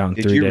shipped it out in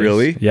Did 3 you days.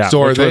 really? Yeah.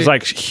 So Which was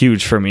like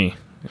huge for me.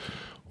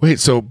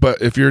 Wait, but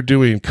if you're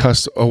doing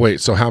custom,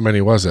 so how many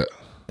was it?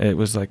 It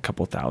was like a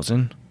couple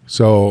thousand.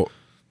 So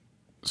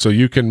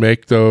you can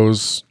make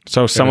those.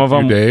 So some a of few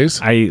them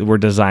days? were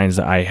designs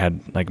that I had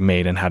like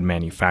made and had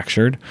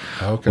manufactured,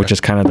 Okay. which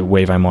is kind of the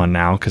wave I'm on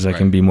now, because I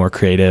can be more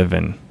creative,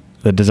 and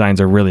the designs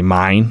are really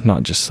mine,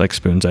 not just like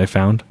spoons I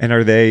found. And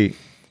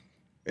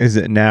is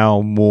it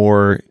now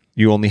more,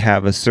 you only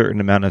have a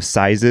certain amount of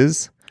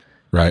sizes,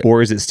 Right.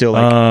 or is it still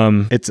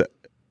like,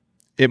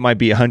 it might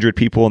be 100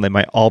 people and they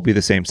might all be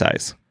the same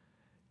size?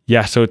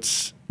 Yeah. So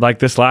it's like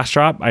this last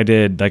drop, I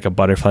did like a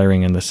butterfly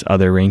ring and this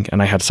other ring,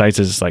 and I had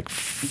sizes like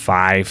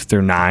 5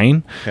 through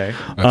 9. Okay.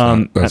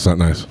 That's not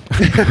nice.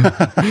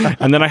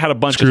 And then I had a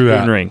bunch Screw of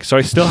spoon that. rings. So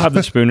I still have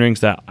the spoon rings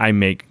that I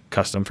make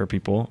custom for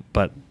people,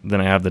 but then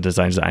I have the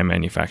designs that I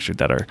manufactured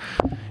that are,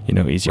 you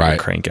know, easier Right. to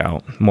crank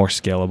out, more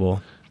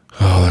scalable.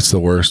 Oh, that's the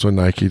worst when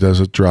Nike does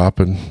a drop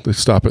and they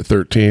stop at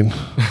 13.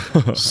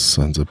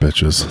 Sons of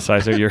bitches.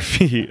 Size of your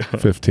feet.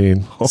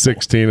 15,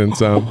 16 and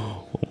some.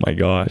 Oh my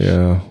gosh.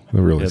 Yeah, it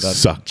really Yeah, that's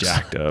sucks.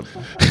 jacked up.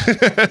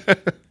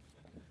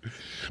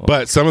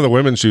 But some of the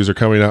women's shoes are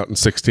coming out in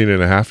 16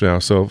 and a half now.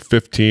 So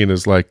 15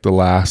 is like the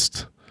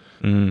last,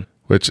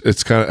 which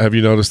it's kind of, have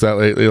you noticed that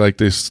lately? Like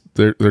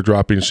they're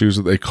dropping shoes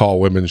that they call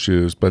women's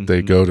shoes, but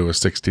they go to a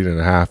 16 and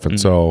a half. And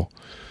so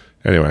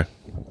anyway,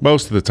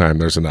 most of the time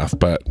there's enough,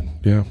 but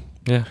yeah.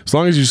 Yeah. As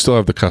long as you still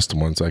have the custom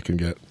ones I can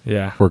get,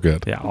 Yeah. we're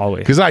good. Yeah.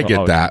 Always. Because I We'll get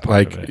always that. be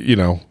part of Like, it. you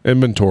know,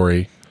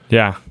 inventory.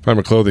 Yeah. If I'm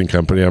a clothing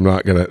company, I'm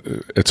not going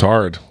to, it's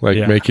hard. Like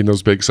Yeah. making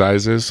those big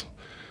sizes.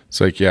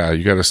 It's like, yeah,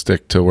 you got to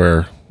stick to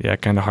where Yeah.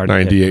 Kind of hard to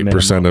hit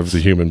 98% of minimums. the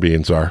human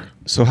beings are.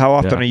 So how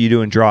often Yeah. are you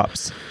doing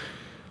drops?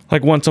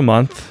 Like once a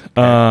month.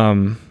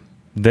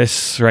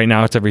 This right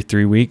now it's every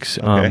 3 weeks.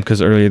 Okay.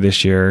 Because earlier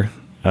this year,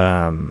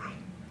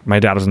 my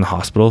dad was in the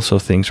hospital, so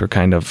things were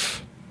kind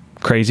of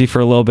crazy for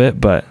a little bit.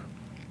 But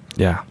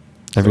yeah,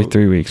 every So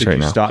 3 weeks did right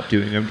you now. stop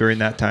doing them during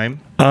that time?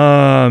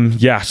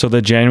 Yeah. So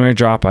the January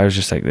drop, I was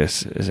just like,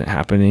 this isn't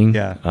happening.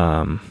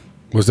 Yeah.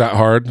 Was that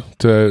hard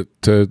to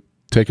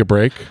take a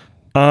break?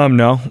 No.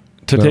 No?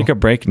 Take a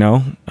break,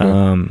 no.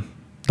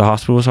 The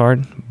hospital was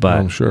hard, but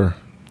I'm sure.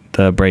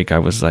 the break, I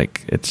was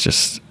like, it's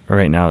just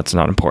right now, it's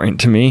not important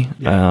to me.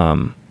 Yeah.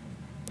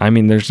 I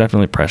mean, there's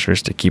definitely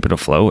pressures to keep it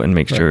afloat and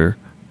make sure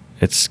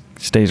it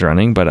stays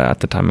running. But at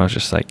the time, I was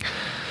just like,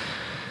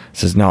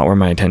 this is not where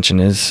my attention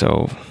is.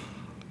 So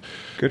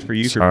Good for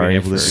you for Sorry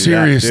being able to for- do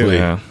Seriously.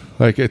 that too. yeah,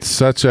 Like it's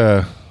such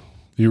a,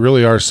 you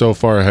really are so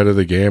far ahead of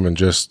the game and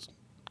just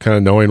kind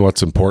of knowing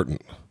what's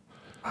important.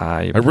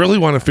 I really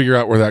want to figure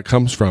out where that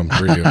comes from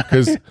for you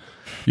because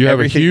you have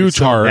Everything a is huge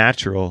so heart,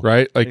 natural.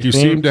 right? Like I you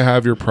think- seem to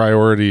have your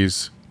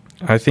priorities.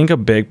 I think a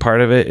big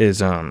part of it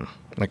is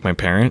like my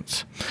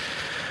parents.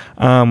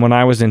 When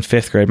I was in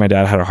 5th grade, my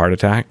dad had a heart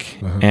attack,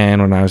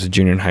 and when I was a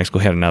junior in high school,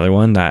 he had another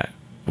one that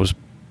was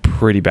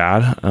pretty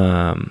bad.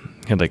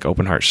 He had like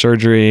open heart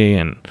surgery,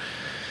 and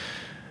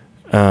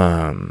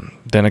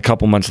then a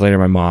couple months later,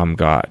 my mom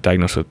got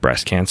diagnosed with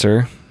breast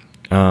cancer.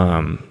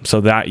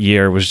 So that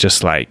year was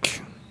just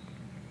like,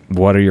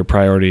 what are your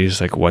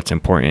priorities? Like, what's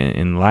important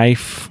in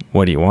life?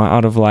 What do you want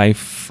out of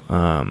life?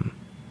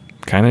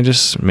 Kind of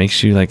just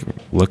makes you like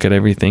look at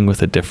everything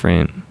with a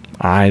different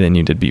eye than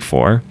you did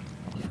before.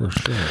 For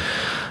sure.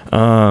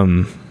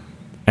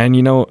 And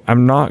you know,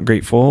 I'm not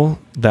grateful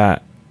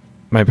that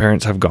my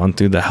parents have gone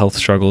through the health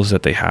struggles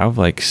that they have.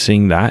 Like,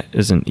 seeing that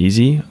isn't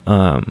easy.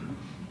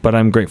 But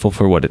I'm grateful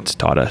for what it's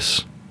taught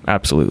us.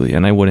 Absolutely.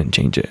 And I wouldn't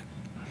change it.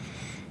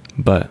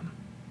 But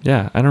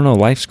yeah, I don't know.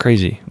 Life's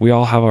crazy. We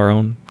all have our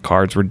own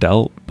cards we're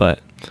dealt, but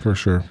For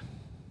sure.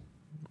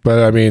 But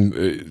I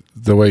mean,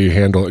 the way you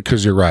handle it,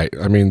 because you're right.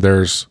 I mean,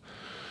 there's,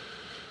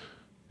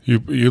 you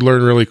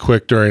learn really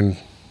quick during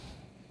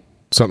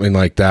something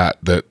like that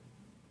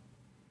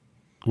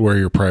where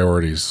your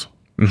priorities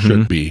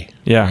should be.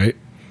 Yeah. Right.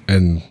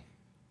 And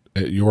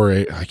at your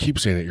age, I keep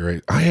saying at your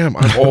age, I'm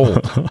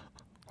old.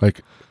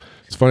 Like,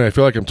 it's funny. I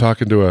feel like I'm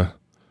talking to a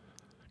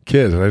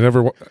kid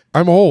and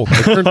I'm old.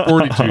 I turned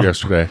 42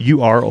 yesterday.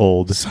 You are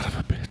old. Son of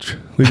a bitch.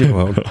 Leave me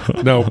alone.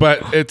 No,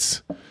 but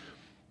it's,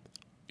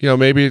 you know,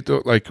 maybe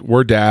like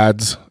we're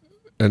dads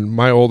and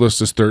my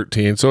oldest is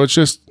 13. So it's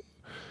just,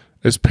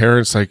 as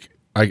parents, like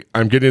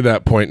I'm getting to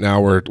that point now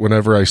where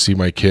whenever I see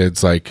my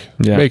kids like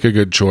make a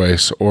good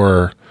choice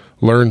or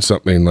learn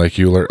something like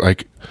you learn,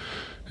 like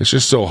it's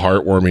just so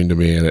heartwarming to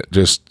me, and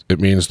it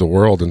means the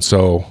world. And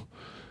so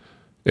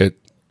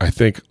I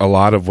think a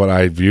lot of what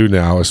I view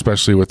now,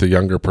 especially with a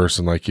younger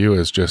person like you,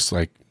 is just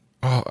like,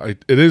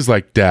 it is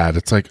like dad.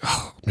 It's like,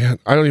 oh man,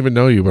 I don't even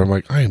know you, but I'm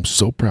like, I am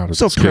so proud of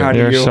this kid.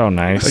 You're so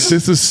nice. Like,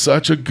 this is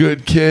such a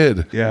good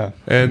kid. Yeah.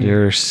 And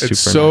You're super it's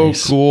so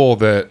nice. cool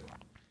that,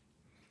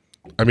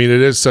 I mean,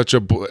 it is such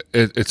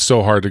it's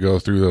so hard to go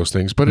through those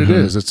things, but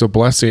it's a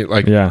blessing.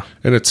 Like, and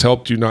it's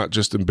helped you not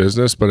just in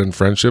business, but in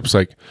friendships.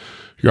 Like,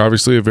 you're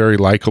obviously a very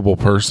likable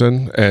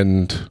person,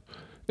 and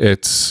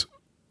it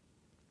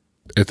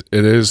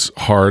is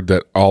hard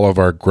that all of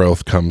our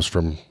growth comes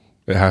from,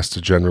 it has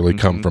to generally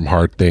come from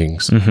hard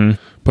things.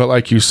 But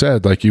like you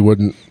said, like you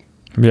wouldn't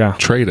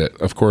trade it.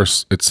 Of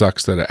course, it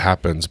sucks that it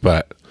happens,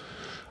 but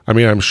I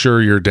mean, I'm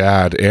sure your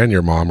dad and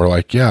your mom are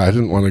like, yeah, I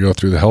didn't want to go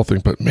through the health thing,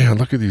 but man,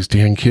 look at these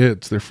dang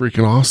kids. They're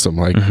freaking awesome.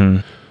 Like,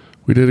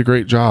 we did a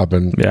great job,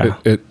 and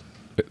it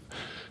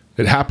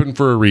happened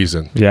for a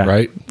reason,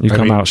 right? You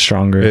come out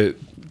stronger.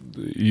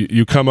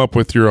 You come up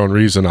with your own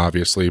reason,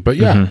 obviously, but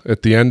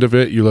at the end of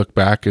it, you look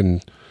back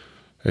and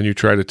you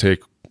try to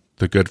take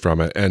the good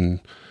from it.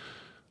 And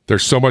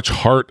there's so much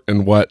heart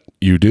in what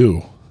you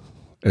do,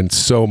 and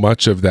so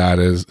much of that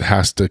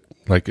has to,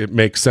 like, it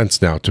makes sense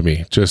now to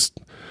me.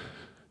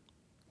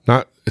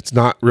 It's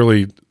not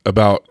really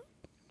about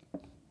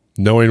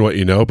knowing what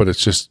you know, but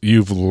it's just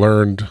you've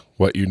learned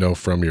what you know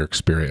from your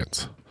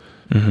experience,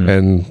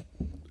 and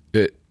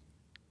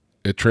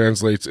it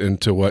translates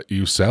into what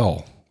you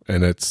sell.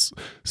 And it's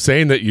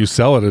saying that you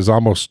sell it is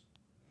almost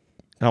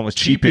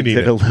cheapening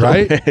it a little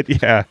right?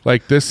 bit. Yeah.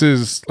 Like, this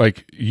is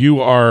like,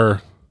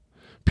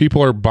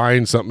 people are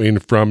buying something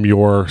from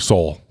your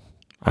soul.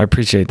 I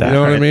appreciate that. You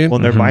know what I mean? Well,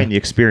 they're buying the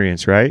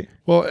experience, right?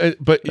 Well,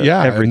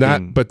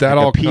 everything, but that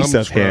like all a piece comes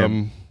of him.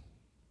 from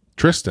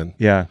Tristen.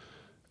 Yeah.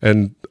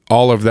 And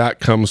all of that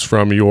comes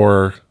from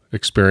your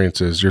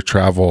experiences, your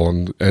travel,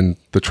 and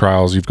the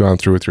trials you've gone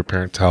through with your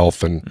parents'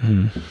 health.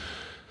 And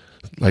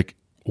like,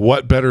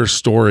 what better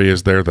story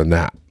is there than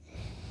that?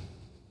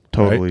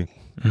 Totally.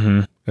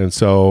 Right? And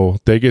so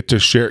they get to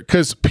share,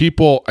 because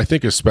people, I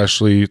think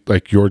especially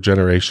like your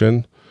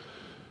generation,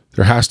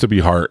 there has to be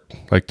heart.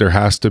 Like, there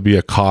has to be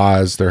a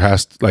cause. There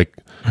has to, like,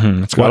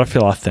 it's got to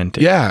feel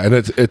authentic. Yeah. And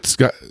it's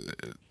got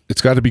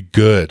to be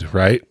good.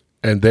 Right.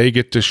 And they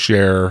get to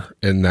share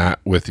in that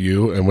with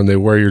you. And when they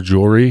wear your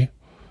jewelry,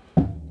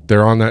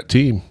 they're on that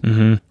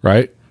team.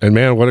 Right. And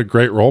man, what a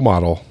great role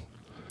model.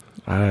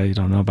 I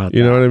don't know about that.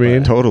 You know what I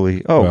mean?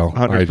 Totally. Oh, well,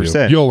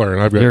 100%. You'll learn.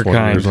 I've got You're 20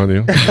 kind. years on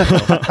you.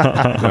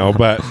 No,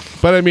 but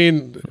I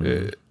mean,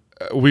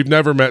 we've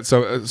never met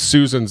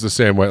Susan's the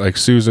same way. Like,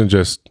 Susan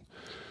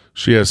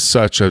she has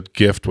such a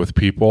gift with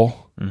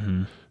people.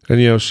 And,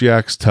 she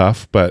acts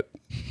tough, but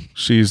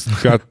she's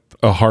got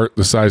a heart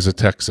the size of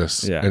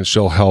Texas, and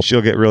she'll help.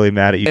 She'll get really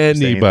mad at you.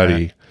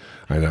 Anybody.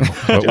 I know,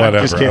 but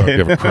whatever. I don't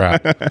give a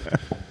crap.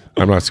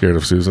 I'm not scared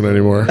of Susan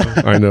anymore.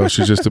 I know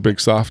she's just a big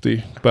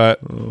softie, but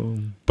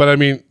I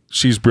mean,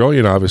 she's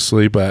brilliant,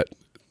 obviously. But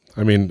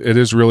I mean, it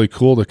is really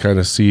cool to kind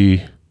of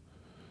see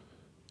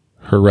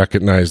her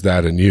recognize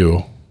that in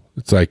you.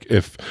 It's like,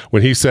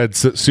 when he said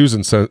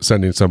Susan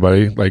sending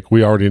somebody, like,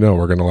 we already know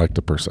we're going to like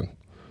the person,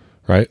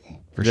 right?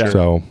 For sure.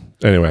 So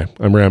anyway,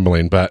 I'm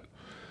rambling, but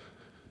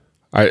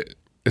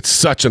it's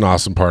such an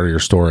awesome part of your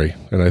story,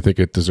 and I think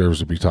it deserves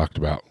to be talked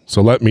about.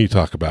 So let me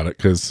talk about it,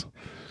 because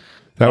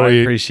that way,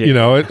 I appreciate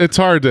it's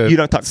hard to You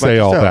don't talk say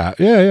about all yourself.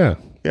 that. Yeah.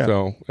 Yeah.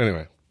 So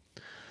anyway,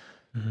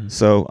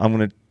 So I'm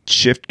going to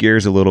shift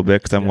gears a little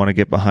bit, because I want to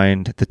get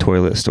behind the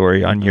toilet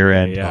story on your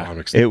end. Yeah. I'm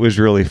excited. It was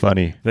really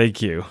funny.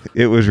 Thank you.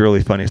 It was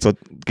really funny. So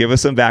give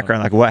us some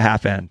background, like what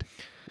happened?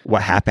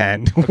 What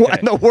happened? Okay. What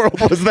in the world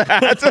was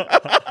that?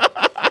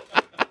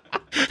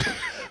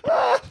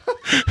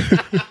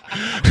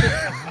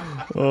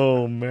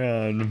 Oh,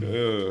 man.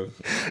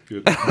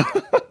 good.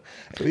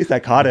 At least I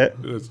caught it.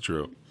 That's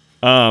true.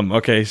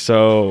 Okay,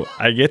 so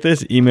I get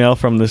this email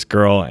from this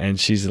girl, and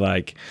she's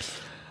like,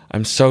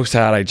 I'm so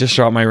sad. I just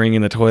dropped my ring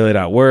in the toilet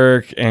at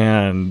work,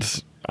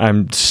 and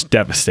I'm just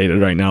devastated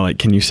right now. Like,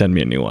 can you send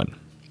me a new one?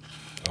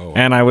 Oh.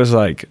 And I was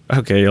like,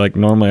 okay, like,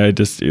 normally I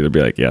just either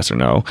be like yes or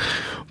no.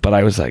 But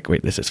I was like,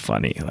 wait, this is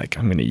funny. Like,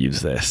 I'm going to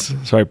use this.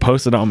 So I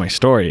posted it on my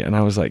story, and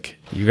I was like,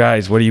 you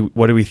guys, what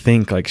do we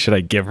think? Like, should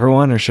I give her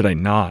one or should I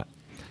not?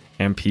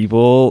 And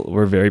people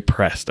were very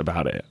pressed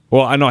about it.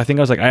 Well, I know. I think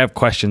I was like, I have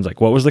questions.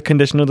 Like, what was the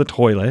condition of the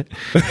toilet?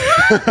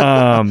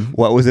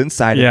 What was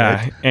inside of it?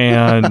 Yeah.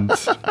 And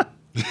so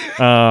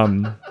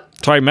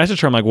I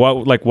messaged her. I'm like,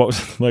 what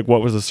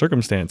was the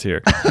circumstance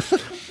here?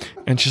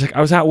 And she's like,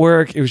 I was at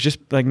work. It was just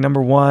like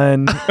number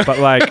one, but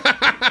like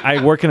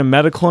I work in a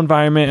medical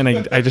environment,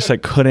 and I just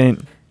like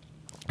couldn't.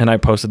 And I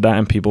posted that,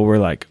 and people were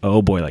like,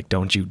 oh boy, like,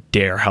 don't you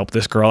dare help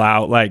this girl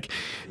out. Like,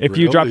 if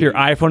you drop your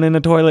iPhone in the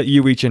toilet,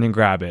 you reach in and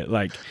grab it.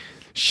 Like,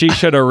 she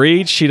should have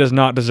reached. She does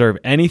not deserve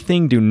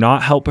anything. Do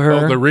not help her.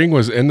 Oh, the ring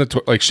was in the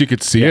toilet. Like, she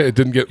could see it. It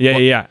didn't get...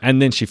 Yeah.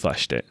 And then she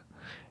flushed it.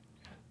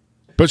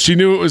 But she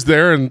knew it was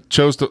there and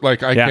chose to I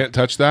can't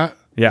touch that.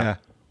 Yeah.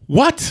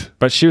 What?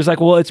 But she was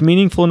like, well, it's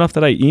meaningful enough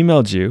that I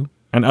emailed you.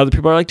 And other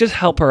people are like, just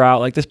help her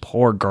out. Like, this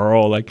poor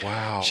girl. Like,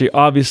 wow. She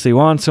obviously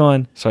wants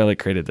one. So I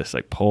created this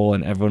poll,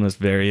 and everyone was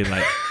very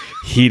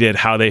heated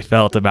how they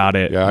felt about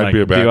it. Yeah, I'd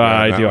be a bad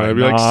guy. I'd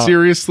be like,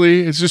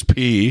 seriously? It's just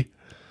pee.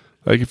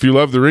 Like, if you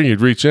love the ring,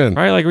 you'd reach in.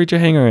 All right, reach a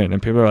hanger in.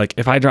 And people are like,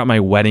 if I dropped my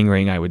wedding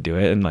ring, I would do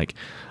it. And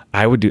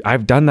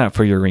I've done that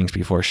for your rings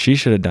before. She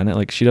should have done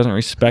it. She doesn't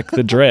respect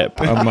the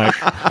drip. I'm like,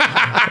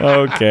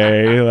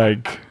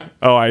 okay.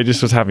 I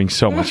just was having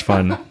so much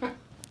fun.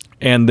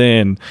 And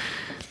then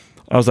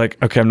I was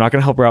like, okay, I'm not going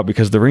to help her out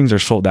because the rings are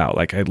sold out.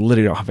 I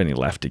literally don't have any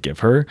left to give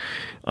her.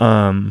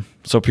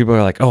 So people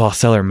are like, oh, I'll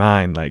sell her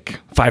mine.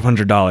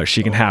 $500.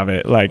 She can have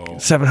it.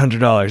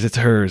 $700. It's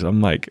hers. I'm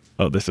like,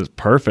 oh, this is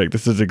perfect.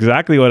 This is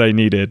exactly what I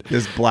needed.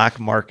 This black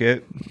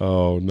market.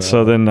 Oh, no.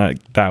 So then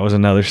that was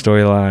another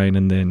storyline.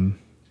 And then.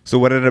 So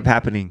what ended up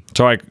happening?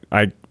 So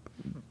I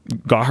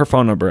got her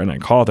phone number and I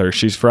called her.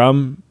 She's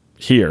from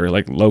here,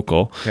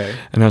 local. Okay.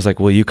 And I was like,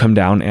 will you come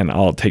down and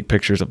I'll take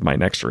pictures of my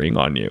next ring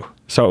on you?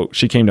 So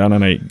she came down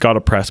and I got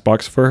a press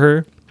box for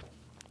her.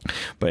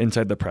 But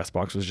inside the press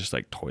box was just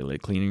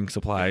toilet cleaning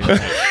supplies.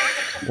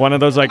 One of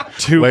those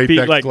 2 latex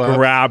feet gloves.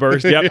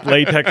 Grabbers. Yep,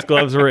 latex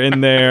gloves were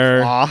in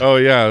there. Oh,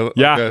 yeah.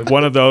 Yeah, Okay.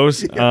 one of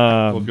those.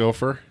 Little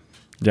gopher.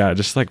 Yeah,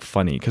 just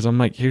funny because I'm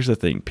here's the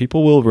thing.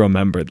 People will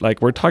remember.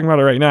 We're talking about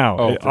it right now.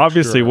 Oh, it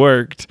obviously sure.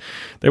 worked.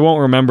 They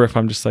won't remember if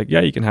I'm just yeah,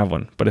 you can have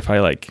one. But if I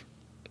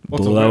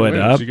blow it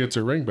up. She gets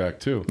her ring back,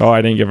 too. Oh,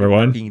 I didn't give her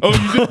one. Oh,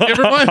 you didn't give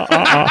her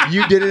one?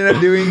 You did end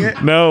up doing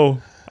it?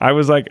 No. I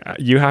was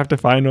you have to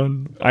find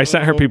one. I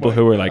sent her people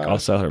who were I'll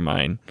sell her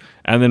mine.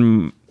 And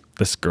then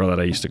this girl that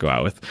I used to go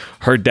out with,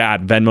 her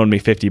dad Venmoed me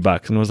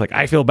 $50 and was like,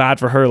 I feel bad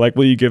for her.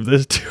 Will you give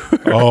this to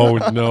her? Oh,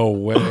 no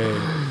way.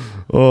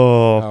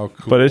 Oh, how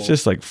cool. But it's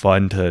just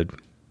fun to.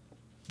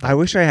 I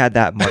wish I had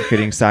that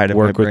marketing side of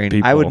Work my with brain.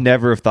 people. I would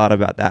never have thought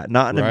about that.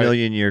 Not in Right. a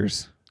million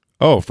years.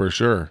 Oh, for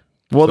sure.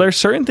 Well, there's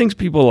certain things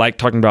people like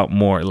talking about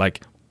more,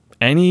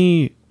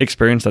 any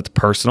experience that's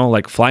personal,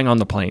 flying on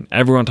the plane.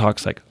 Everyone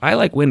talks I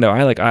like window,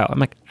 I like aisle. I'm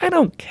like, I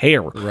don't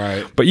care.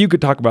 Right. But you could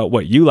talk about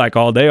what you like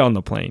all day on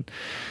the plane.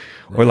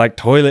 Right. Or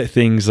toilet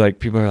things,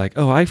 people are like,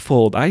 oh, I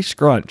fold, I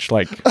scrunch.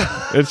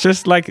 It's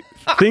just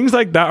things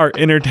like that are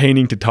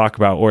entertaining to talk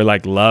about, or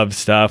love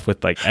stuff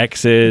with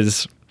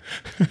exes.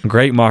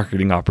 Great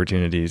marketing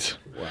opportunities.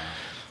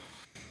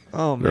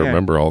 Oh, I man.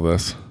 remember all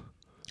this.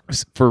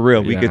 For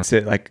real, we Yeah. could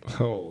sit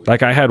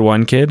I had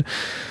one kid.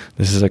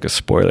 This is a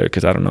spoiler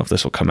because I don't know if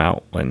this will come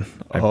out when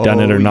I've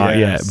done it or not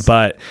yet.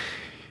 But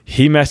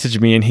he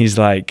messaged me and he's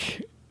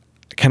like,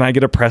 can I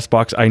get a press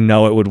box? I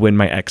know it would win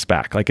my ex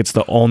back. It's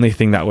the only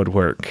thing that would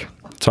work.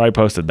 So I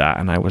posted that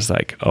and I was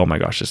like, oh my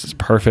gosh, this is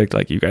perfect.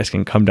 You guys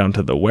can come down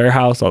to the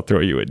warehouse. I'll throw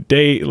you a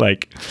date.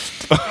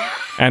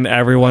 And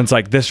everyone's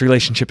like, this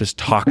relationship is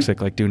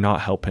toxic. Do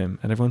not help him.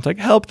 And everyone's like,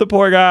 help the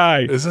poor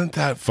guy. Isn't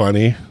that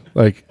funny?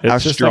 how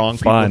just, strong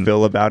fun. people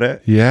feel about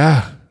it.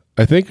 Yeah.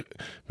 I think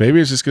maybe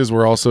it's just because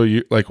we're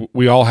also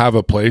we all have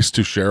a place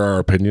to share our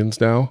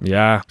opinions now.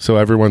 Yeah. So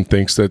everyone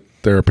thinks that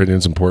their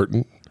opinion's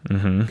important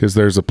because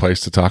there's a place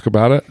to talk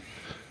about it.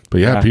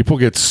 But yeah, people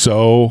get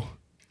so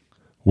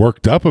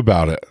worked up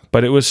about it.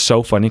 But it was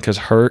so funny because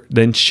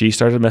then she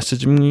started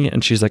messaging me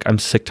and she's like, I'm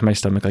sick to my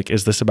stomach.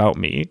 Is this about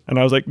me? And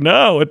I was like,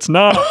 no, it's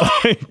not.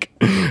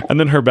 And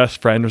then her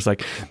best friend was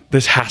like,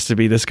 this has to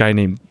be this guy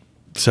named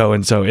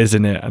so-and-so,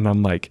 isn't it? And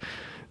I'm like,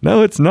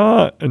 no, it's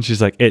not. And she's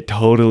like, it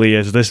totally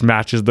is. This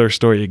matches their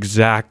story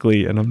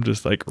exactly. And I'm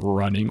just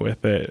running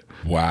with it.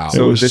 Wow. It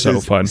was this so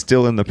is fun.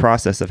 Still in the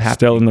process of happening.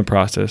 Still in the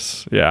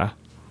process. Yeah.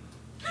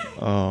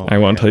 Oh, I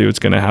won't tell you what's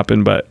going to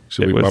happen, but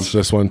Should we bump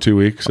this one 2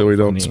 weeks so we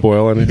don't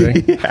spoil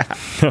anything?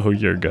 No,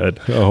 you're good.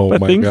 Oh,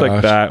 but my things gosh.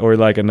 like that, or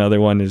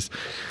another one is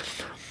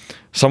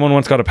someone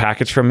once got a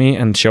package from me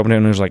and she opened it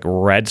and it was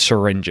red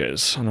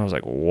syringes. And I was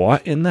like,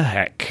 what in the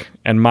heck?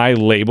 And my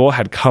label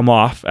had come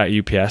off at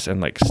UPS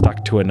and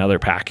stuck to another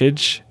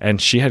package.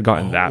 And she had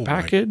gotten that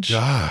package.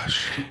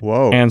 Gosh.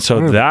 Whoa. And so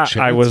What are that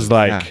the I was chances?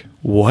 like,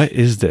 what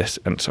is this?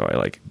 And so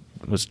I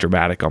was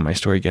dramatic on my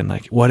story again.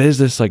 What is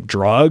this?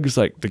 Drugs?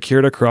 The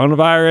cure to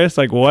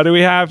coronavirus? What do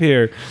we have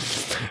here?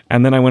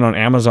 And then I went on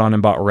Amazon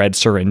and bought red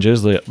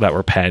syringes that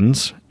were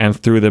pens and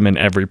threw them in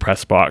every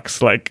press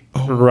box.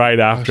 Right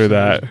after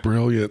that. Was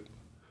brilliant.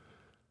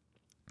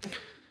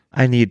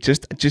 I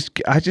just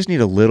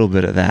need a little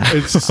bit of that.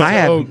 It's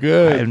so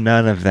good. I have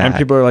none of that. And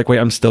people are like, wait,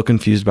 I'm still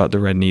confused about the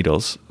red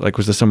needles.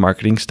 Was this a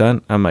marketing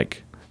stunt? I'm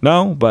like,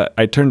 no, but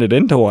I turned it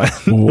into one.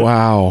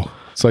 Wow.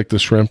 It's like the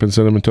shrimp and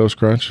cinnamon toast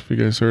crunch. Have you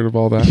guys heard of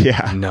all that?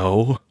 Yeah.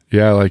 No.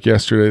 Yeah,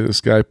 yesterday, this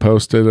guy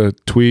posted a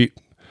tweet,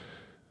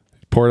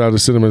 poured out a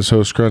cinnamon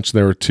toast crunch, and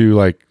there were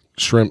 2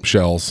 shrimp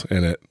shells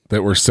in it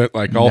that were sent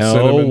all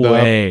cinnamon No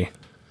way. up.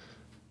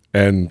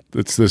 And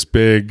it's this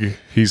big.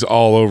 He's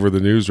all over the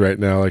news right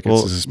now. It's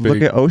this big.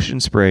 Look at Ocean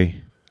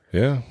Spray.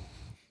 Yeah,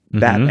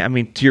 that, I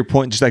mean, to your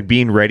point, just like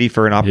being ready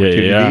for an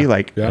opportunity,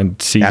 like and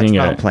that's seizing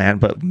not it. planned,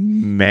 but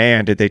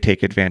man, did they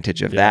take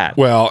advantage of that.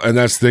 Well, and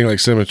that's the thing, like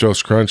Cinnamon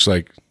Toast Crunch,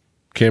 like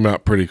came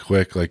out pretty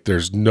quick. Like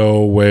there's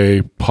no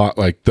way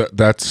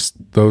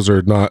those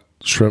are not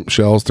shrimp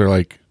shells. They're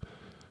like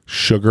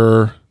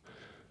sugar.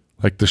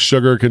 Like the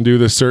sugar can do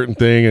this certain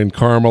thing and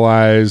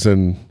caramelize,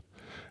 and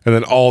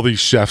then all these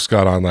chefs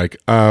got on like,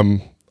 I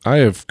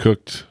have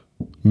cooked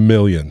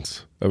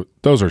millions.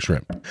 Those are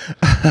shrimp.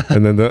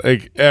 And then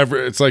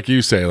it's like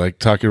you say, like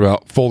talking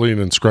about folding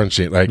and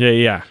scrunching. Like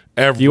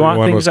everyone you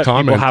want things was that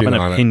commenting people have an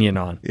on opinion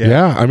on.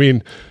 Yeah, I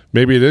mean,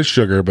 maybe it is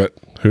sugar, but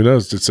who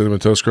knows? Did Cinnamon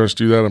Toast Crunch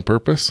do that on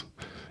purpose?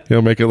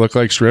 Make it look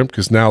like shrimp?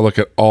 Because now look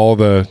at all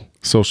the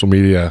social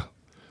media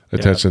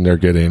attention they're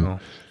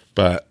getting.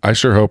 But I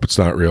sure hope it's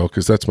not real,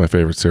 because that's my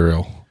favorite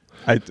cereal.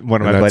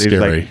 One of my buddies was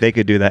like, they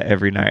could do that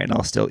every night and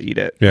I'll still eat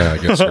it. Yeah, I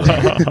guess you're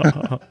right.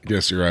 I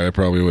guess I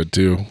probably would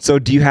too. So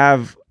do you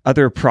have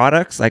other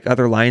products, like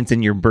other lines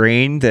in your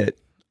brain that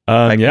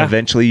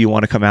eventually you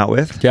want to come out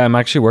with? Yeah, I'm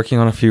actually working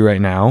on a few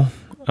right now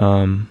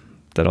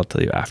that I'll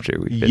tell you after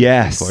we've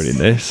been recording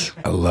this.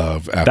 I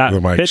love after that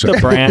the mic fit shut.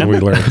 The brand. We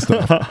learn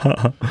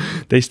stuff.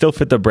 They still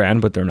fit the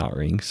brand, but they're not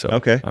rings. So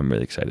okay. I'm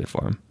really excited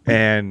for them.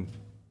 And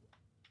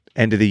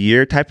end of the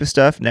year type of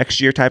stuff,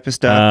 next year type of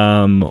stuff?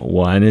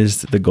 One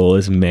is the goal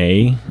is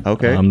May.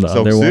 Okay. The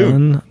so other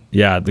soon.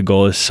 one, the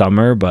goal is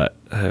summer, but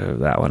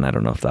that one, I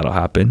don't know if that'll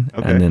happen.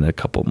 Okay. And then a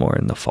couple more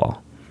in the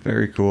fall.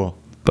 Very cool.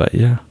 But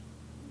yeah.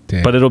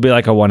 Damn. But it'll be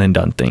like a one and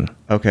done thing.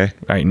 Okay.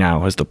 Right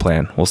now is the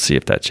plan. We'll see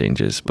if that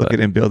changes. But look at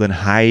him building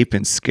hype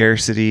and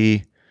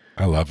scarcity.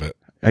 I love it.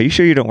 Are you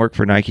sure you don't work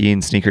for Nike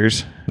and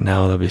sneakers?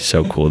 No, that'd be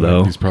so cool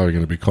though. He's probably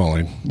going to be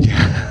calling.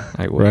 Yeah.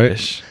 I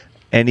wish.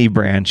 Any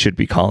brand should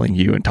be calling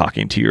you and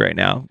talking to you right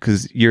now,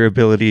 because your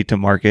ability to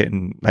market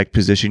and like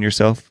position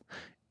yourself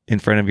in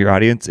front of your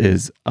audience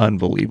is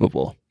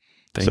unbelievable.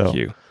 Thank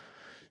you.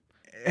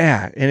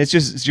 Yeah. And it's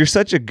just, you're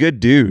such a good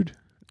dude.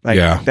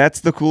 Like,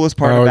 that's the coolest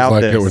part about I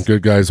always this. like it when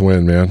good guys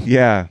win, man.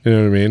 Yeah. You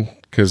know what I mean?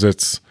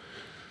 Because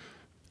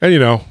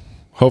and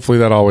hopefully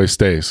that always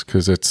stays,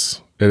 because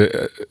it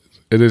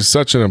is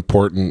such an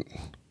important,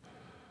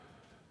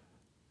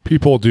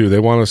 people they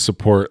want to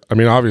support. I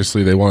mean,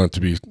 obviously they want it to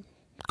be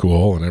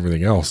cool and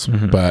everything else,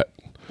 but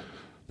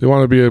they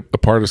want to be a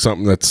part of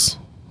something that's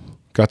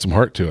got some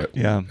heart to it.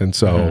 Yeah. And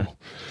so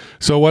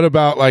what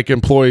about like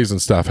employees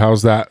and stuff?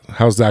 How's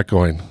that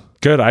going?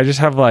 Good. I just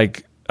have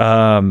like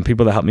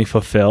people that help me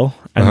fulfill,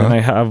 and then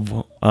I have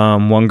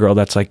one girl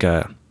that's like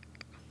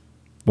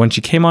when she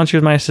came on, she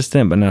was my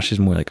assistant, but now she's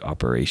more like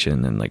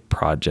operation and like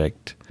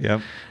project. Yep.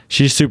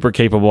 She's super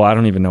capable. I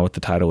don't even know what the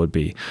title would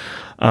be.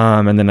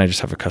 And then I just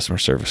have a customer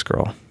service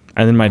girl,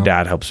 and then my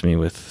dad helps me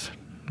with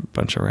a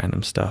bunch of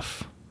random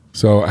stuff.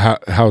 So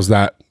how's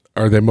that?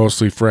 Are they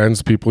mostly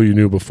friends, people you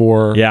knew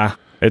before? Yeah,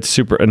 it's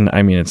super. And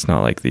I mean, it's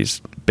not like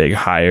these big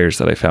hires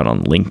that I found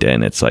on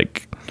LinkedIn. It's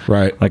like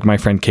like my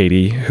friend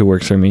Katie, who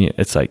works for me.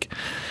 It's like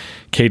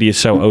Katie is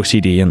so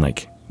OCD and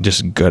like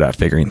just good at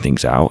figuring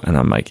things out. And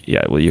I'm like,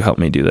 yeah, will you help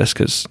me do this?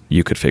 Because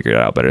you could figure it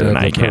out better than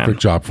I can.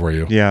 Perfect job for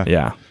you. Yeah.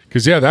 Yeah.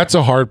 Because that's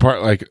a hard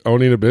part, like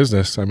owning a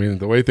business. I mean,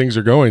 the way things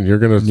are going, you're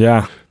gonna.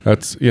 Yeah.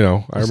 That's I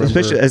remember,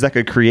 especially as like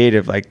a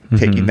creative, like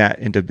taking that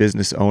into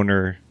business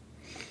owner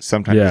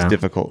sometimes is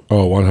difficult.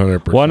 Oh,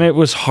 100%. One, it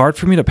was hard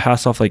for me to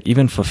pass off like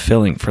even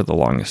fulfilling for the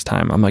longest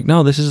time. I'm like,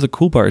 no, this is the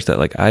cool part is that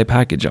like I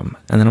package them,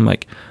 and then I'm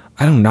like,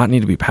 I do not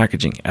need to be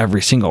packaging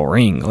every single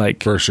ring.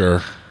 Like for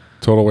sure,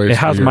 total waste. It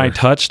has my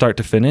touch start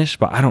to finish,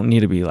 but I don't need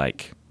to be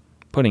like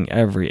putting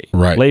every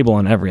label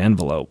on every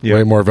envelope.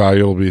 Way more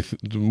valuable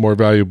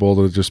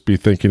to just be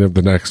thinking of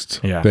the next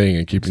thing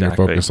and keeping your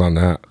focus on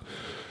that.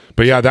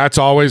 But yeah, that's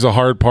always a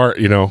hard part,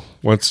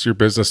 once your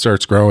business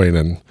starts growing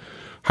and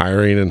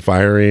hiring and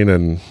firing,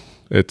 and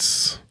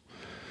it's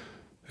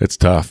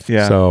tough.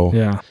 Yeah.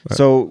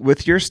 So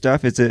with your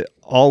stuff, is it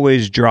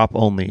always drop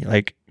only?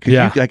 Like,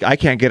 I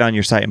can't get on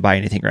your site and buy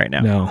anything right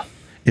now. No.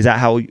 Is that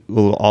how it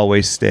will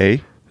always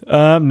stay?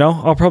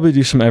 No, I'll probably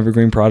do some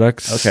evergreen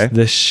products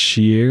this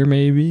year,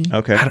 maybe.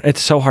 Okay.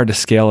 It's so hard to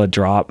scale a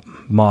drop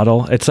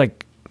model. It's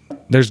like,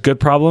 there's good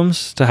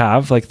problems to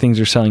have, like things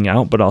are selling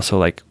out, but also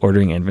like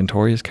ordering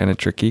inventory is kind of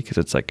tricky, because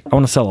it's like, I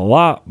want to sell a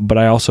lot, but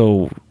I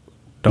also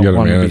don't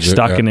want to be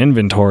stuck in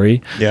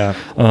inventory. Yeah.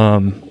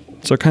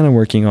 So kind of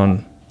working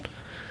on.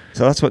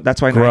 So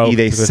that's why Nike,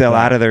 they sell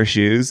out of their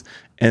shoes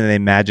and they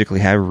magically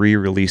have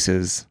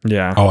re-releases.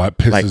 Yeah. Oh, that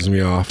pisses me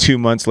off. 2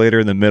 months later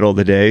in the middle of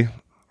the day.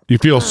 You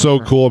feel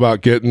so cool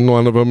about getting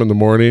one of them in the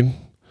morning.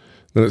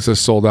 Then it says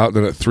sold out.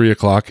 Then at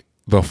 3:00,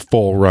 the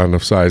full run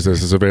of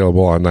sizes is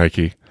available on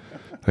Nike.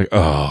 Like,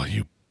 oh,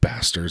 you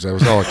bastards. I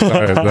was all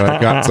excited that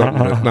I got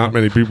something that not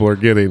many people are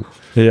getting.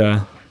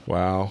 Yeah.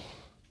 Wow.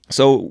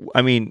 So,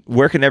 I mean,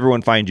 where can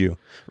everyone find you?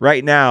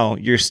 Right now,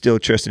 you're still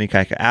Tristen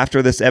Ikaika.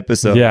 After this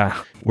episode,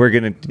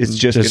 it's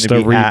just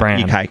going to be at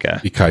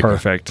Ikaika. Ikaika.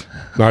 Perfect.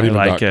 Not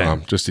even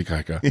 .com, just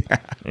Ikaika.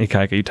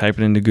 Ikaika. You type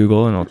it into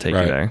Google and it'll take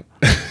you there.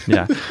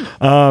 Yeah.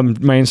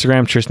 My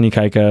Instagram, Tristen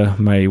Ikaika.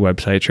 My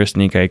website,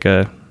 Tristen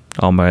Ikaika.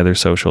 All my other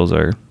socials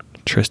are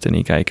Tristen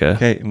Ikaika.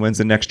 Okay, and when's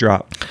the next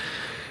drop?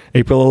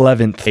 April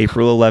 11th.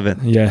 April 11th.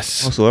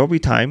 Yes. Oh, so there'll be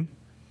time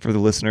for the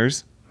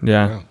listeners.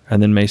 Yeah. Wow.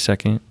 And then May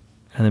 2nd.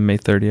 And then May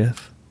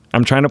 30th.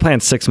 I'm trying to plan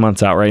 6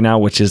 months out right now,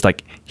 which is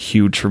like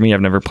huge for me.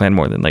 I've never planned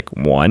more than like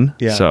one.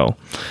 Yeah. So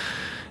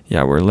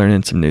yeah, we're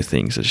learning some new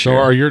things this So year.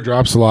 are your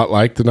drops a lot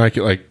like the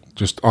Nike, like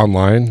just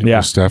online? You Yeah.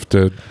 just have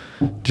to.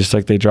 Just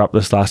like they dropped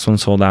this last one,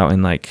 sold out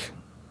in like,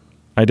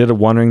 I did a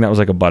one ring that was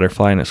like a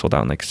butterfly and it sold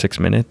out in like 6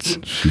 minutes.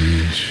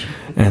 Sheesh.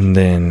 And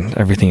then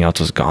everything else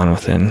was gone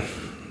within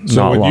So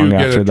not when long you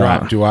get after a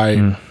drop, that. do I?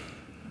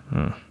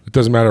 It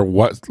doesn't matter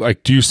what.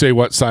 Like, do you say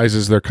what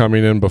sizes they're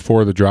coming in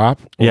before the drop?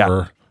 Or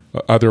Yeah.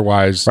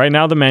 Otherwise, Right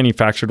now, the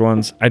manufactured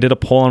ones, I did a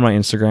poll on my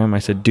Instagram. I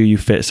said, do you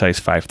fit size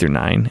 5 through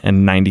 9?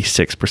 And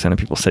 96% of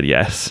people said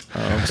yes. Oh,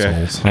 okay.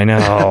 assholes. I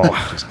know.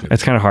 Just kidding.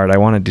 It's kind of hard. I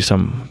want to do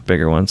some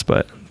bigger ones,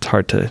 but it's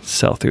hard to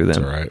sell through It's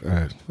them. all right.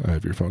 I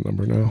have your phone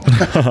number now.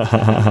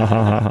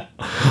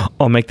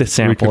 I'll make the We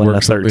sample can in the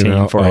work something 13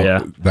 out. for Oh,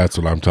 you. That's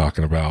what I'm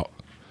talking about.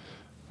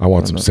 I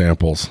want some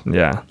samples.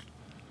 Yeah.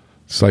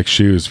 It's like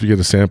shoes. If you get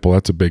a sample,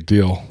 that's a big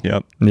deal.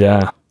 Yep.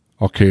 Yeah.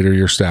 I'll cater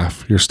your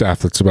staff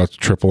that's about to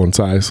triple in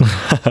size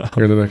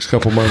here in the next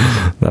couple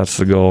months. That's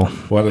the goal.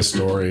 What a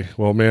story.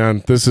 Well,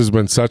 man, this has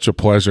been such a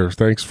pleasure.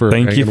 Thanks for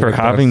Thank you hanging for with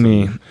having us.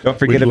 me. Don't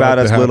forget We'd about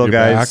love us to have little you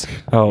guys. back.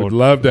 Oh, We'd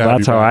love to have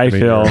that's you how I back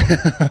in a feel.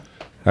 year.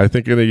 I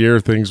think in a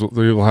year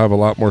we will have a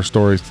lot more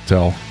stories to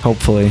tell.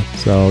 Hopefully.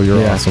 So you're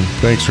Yeah. awesome.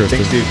 Thanks, Tristan.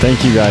 Thanks, dude.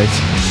 Thank you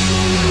guys.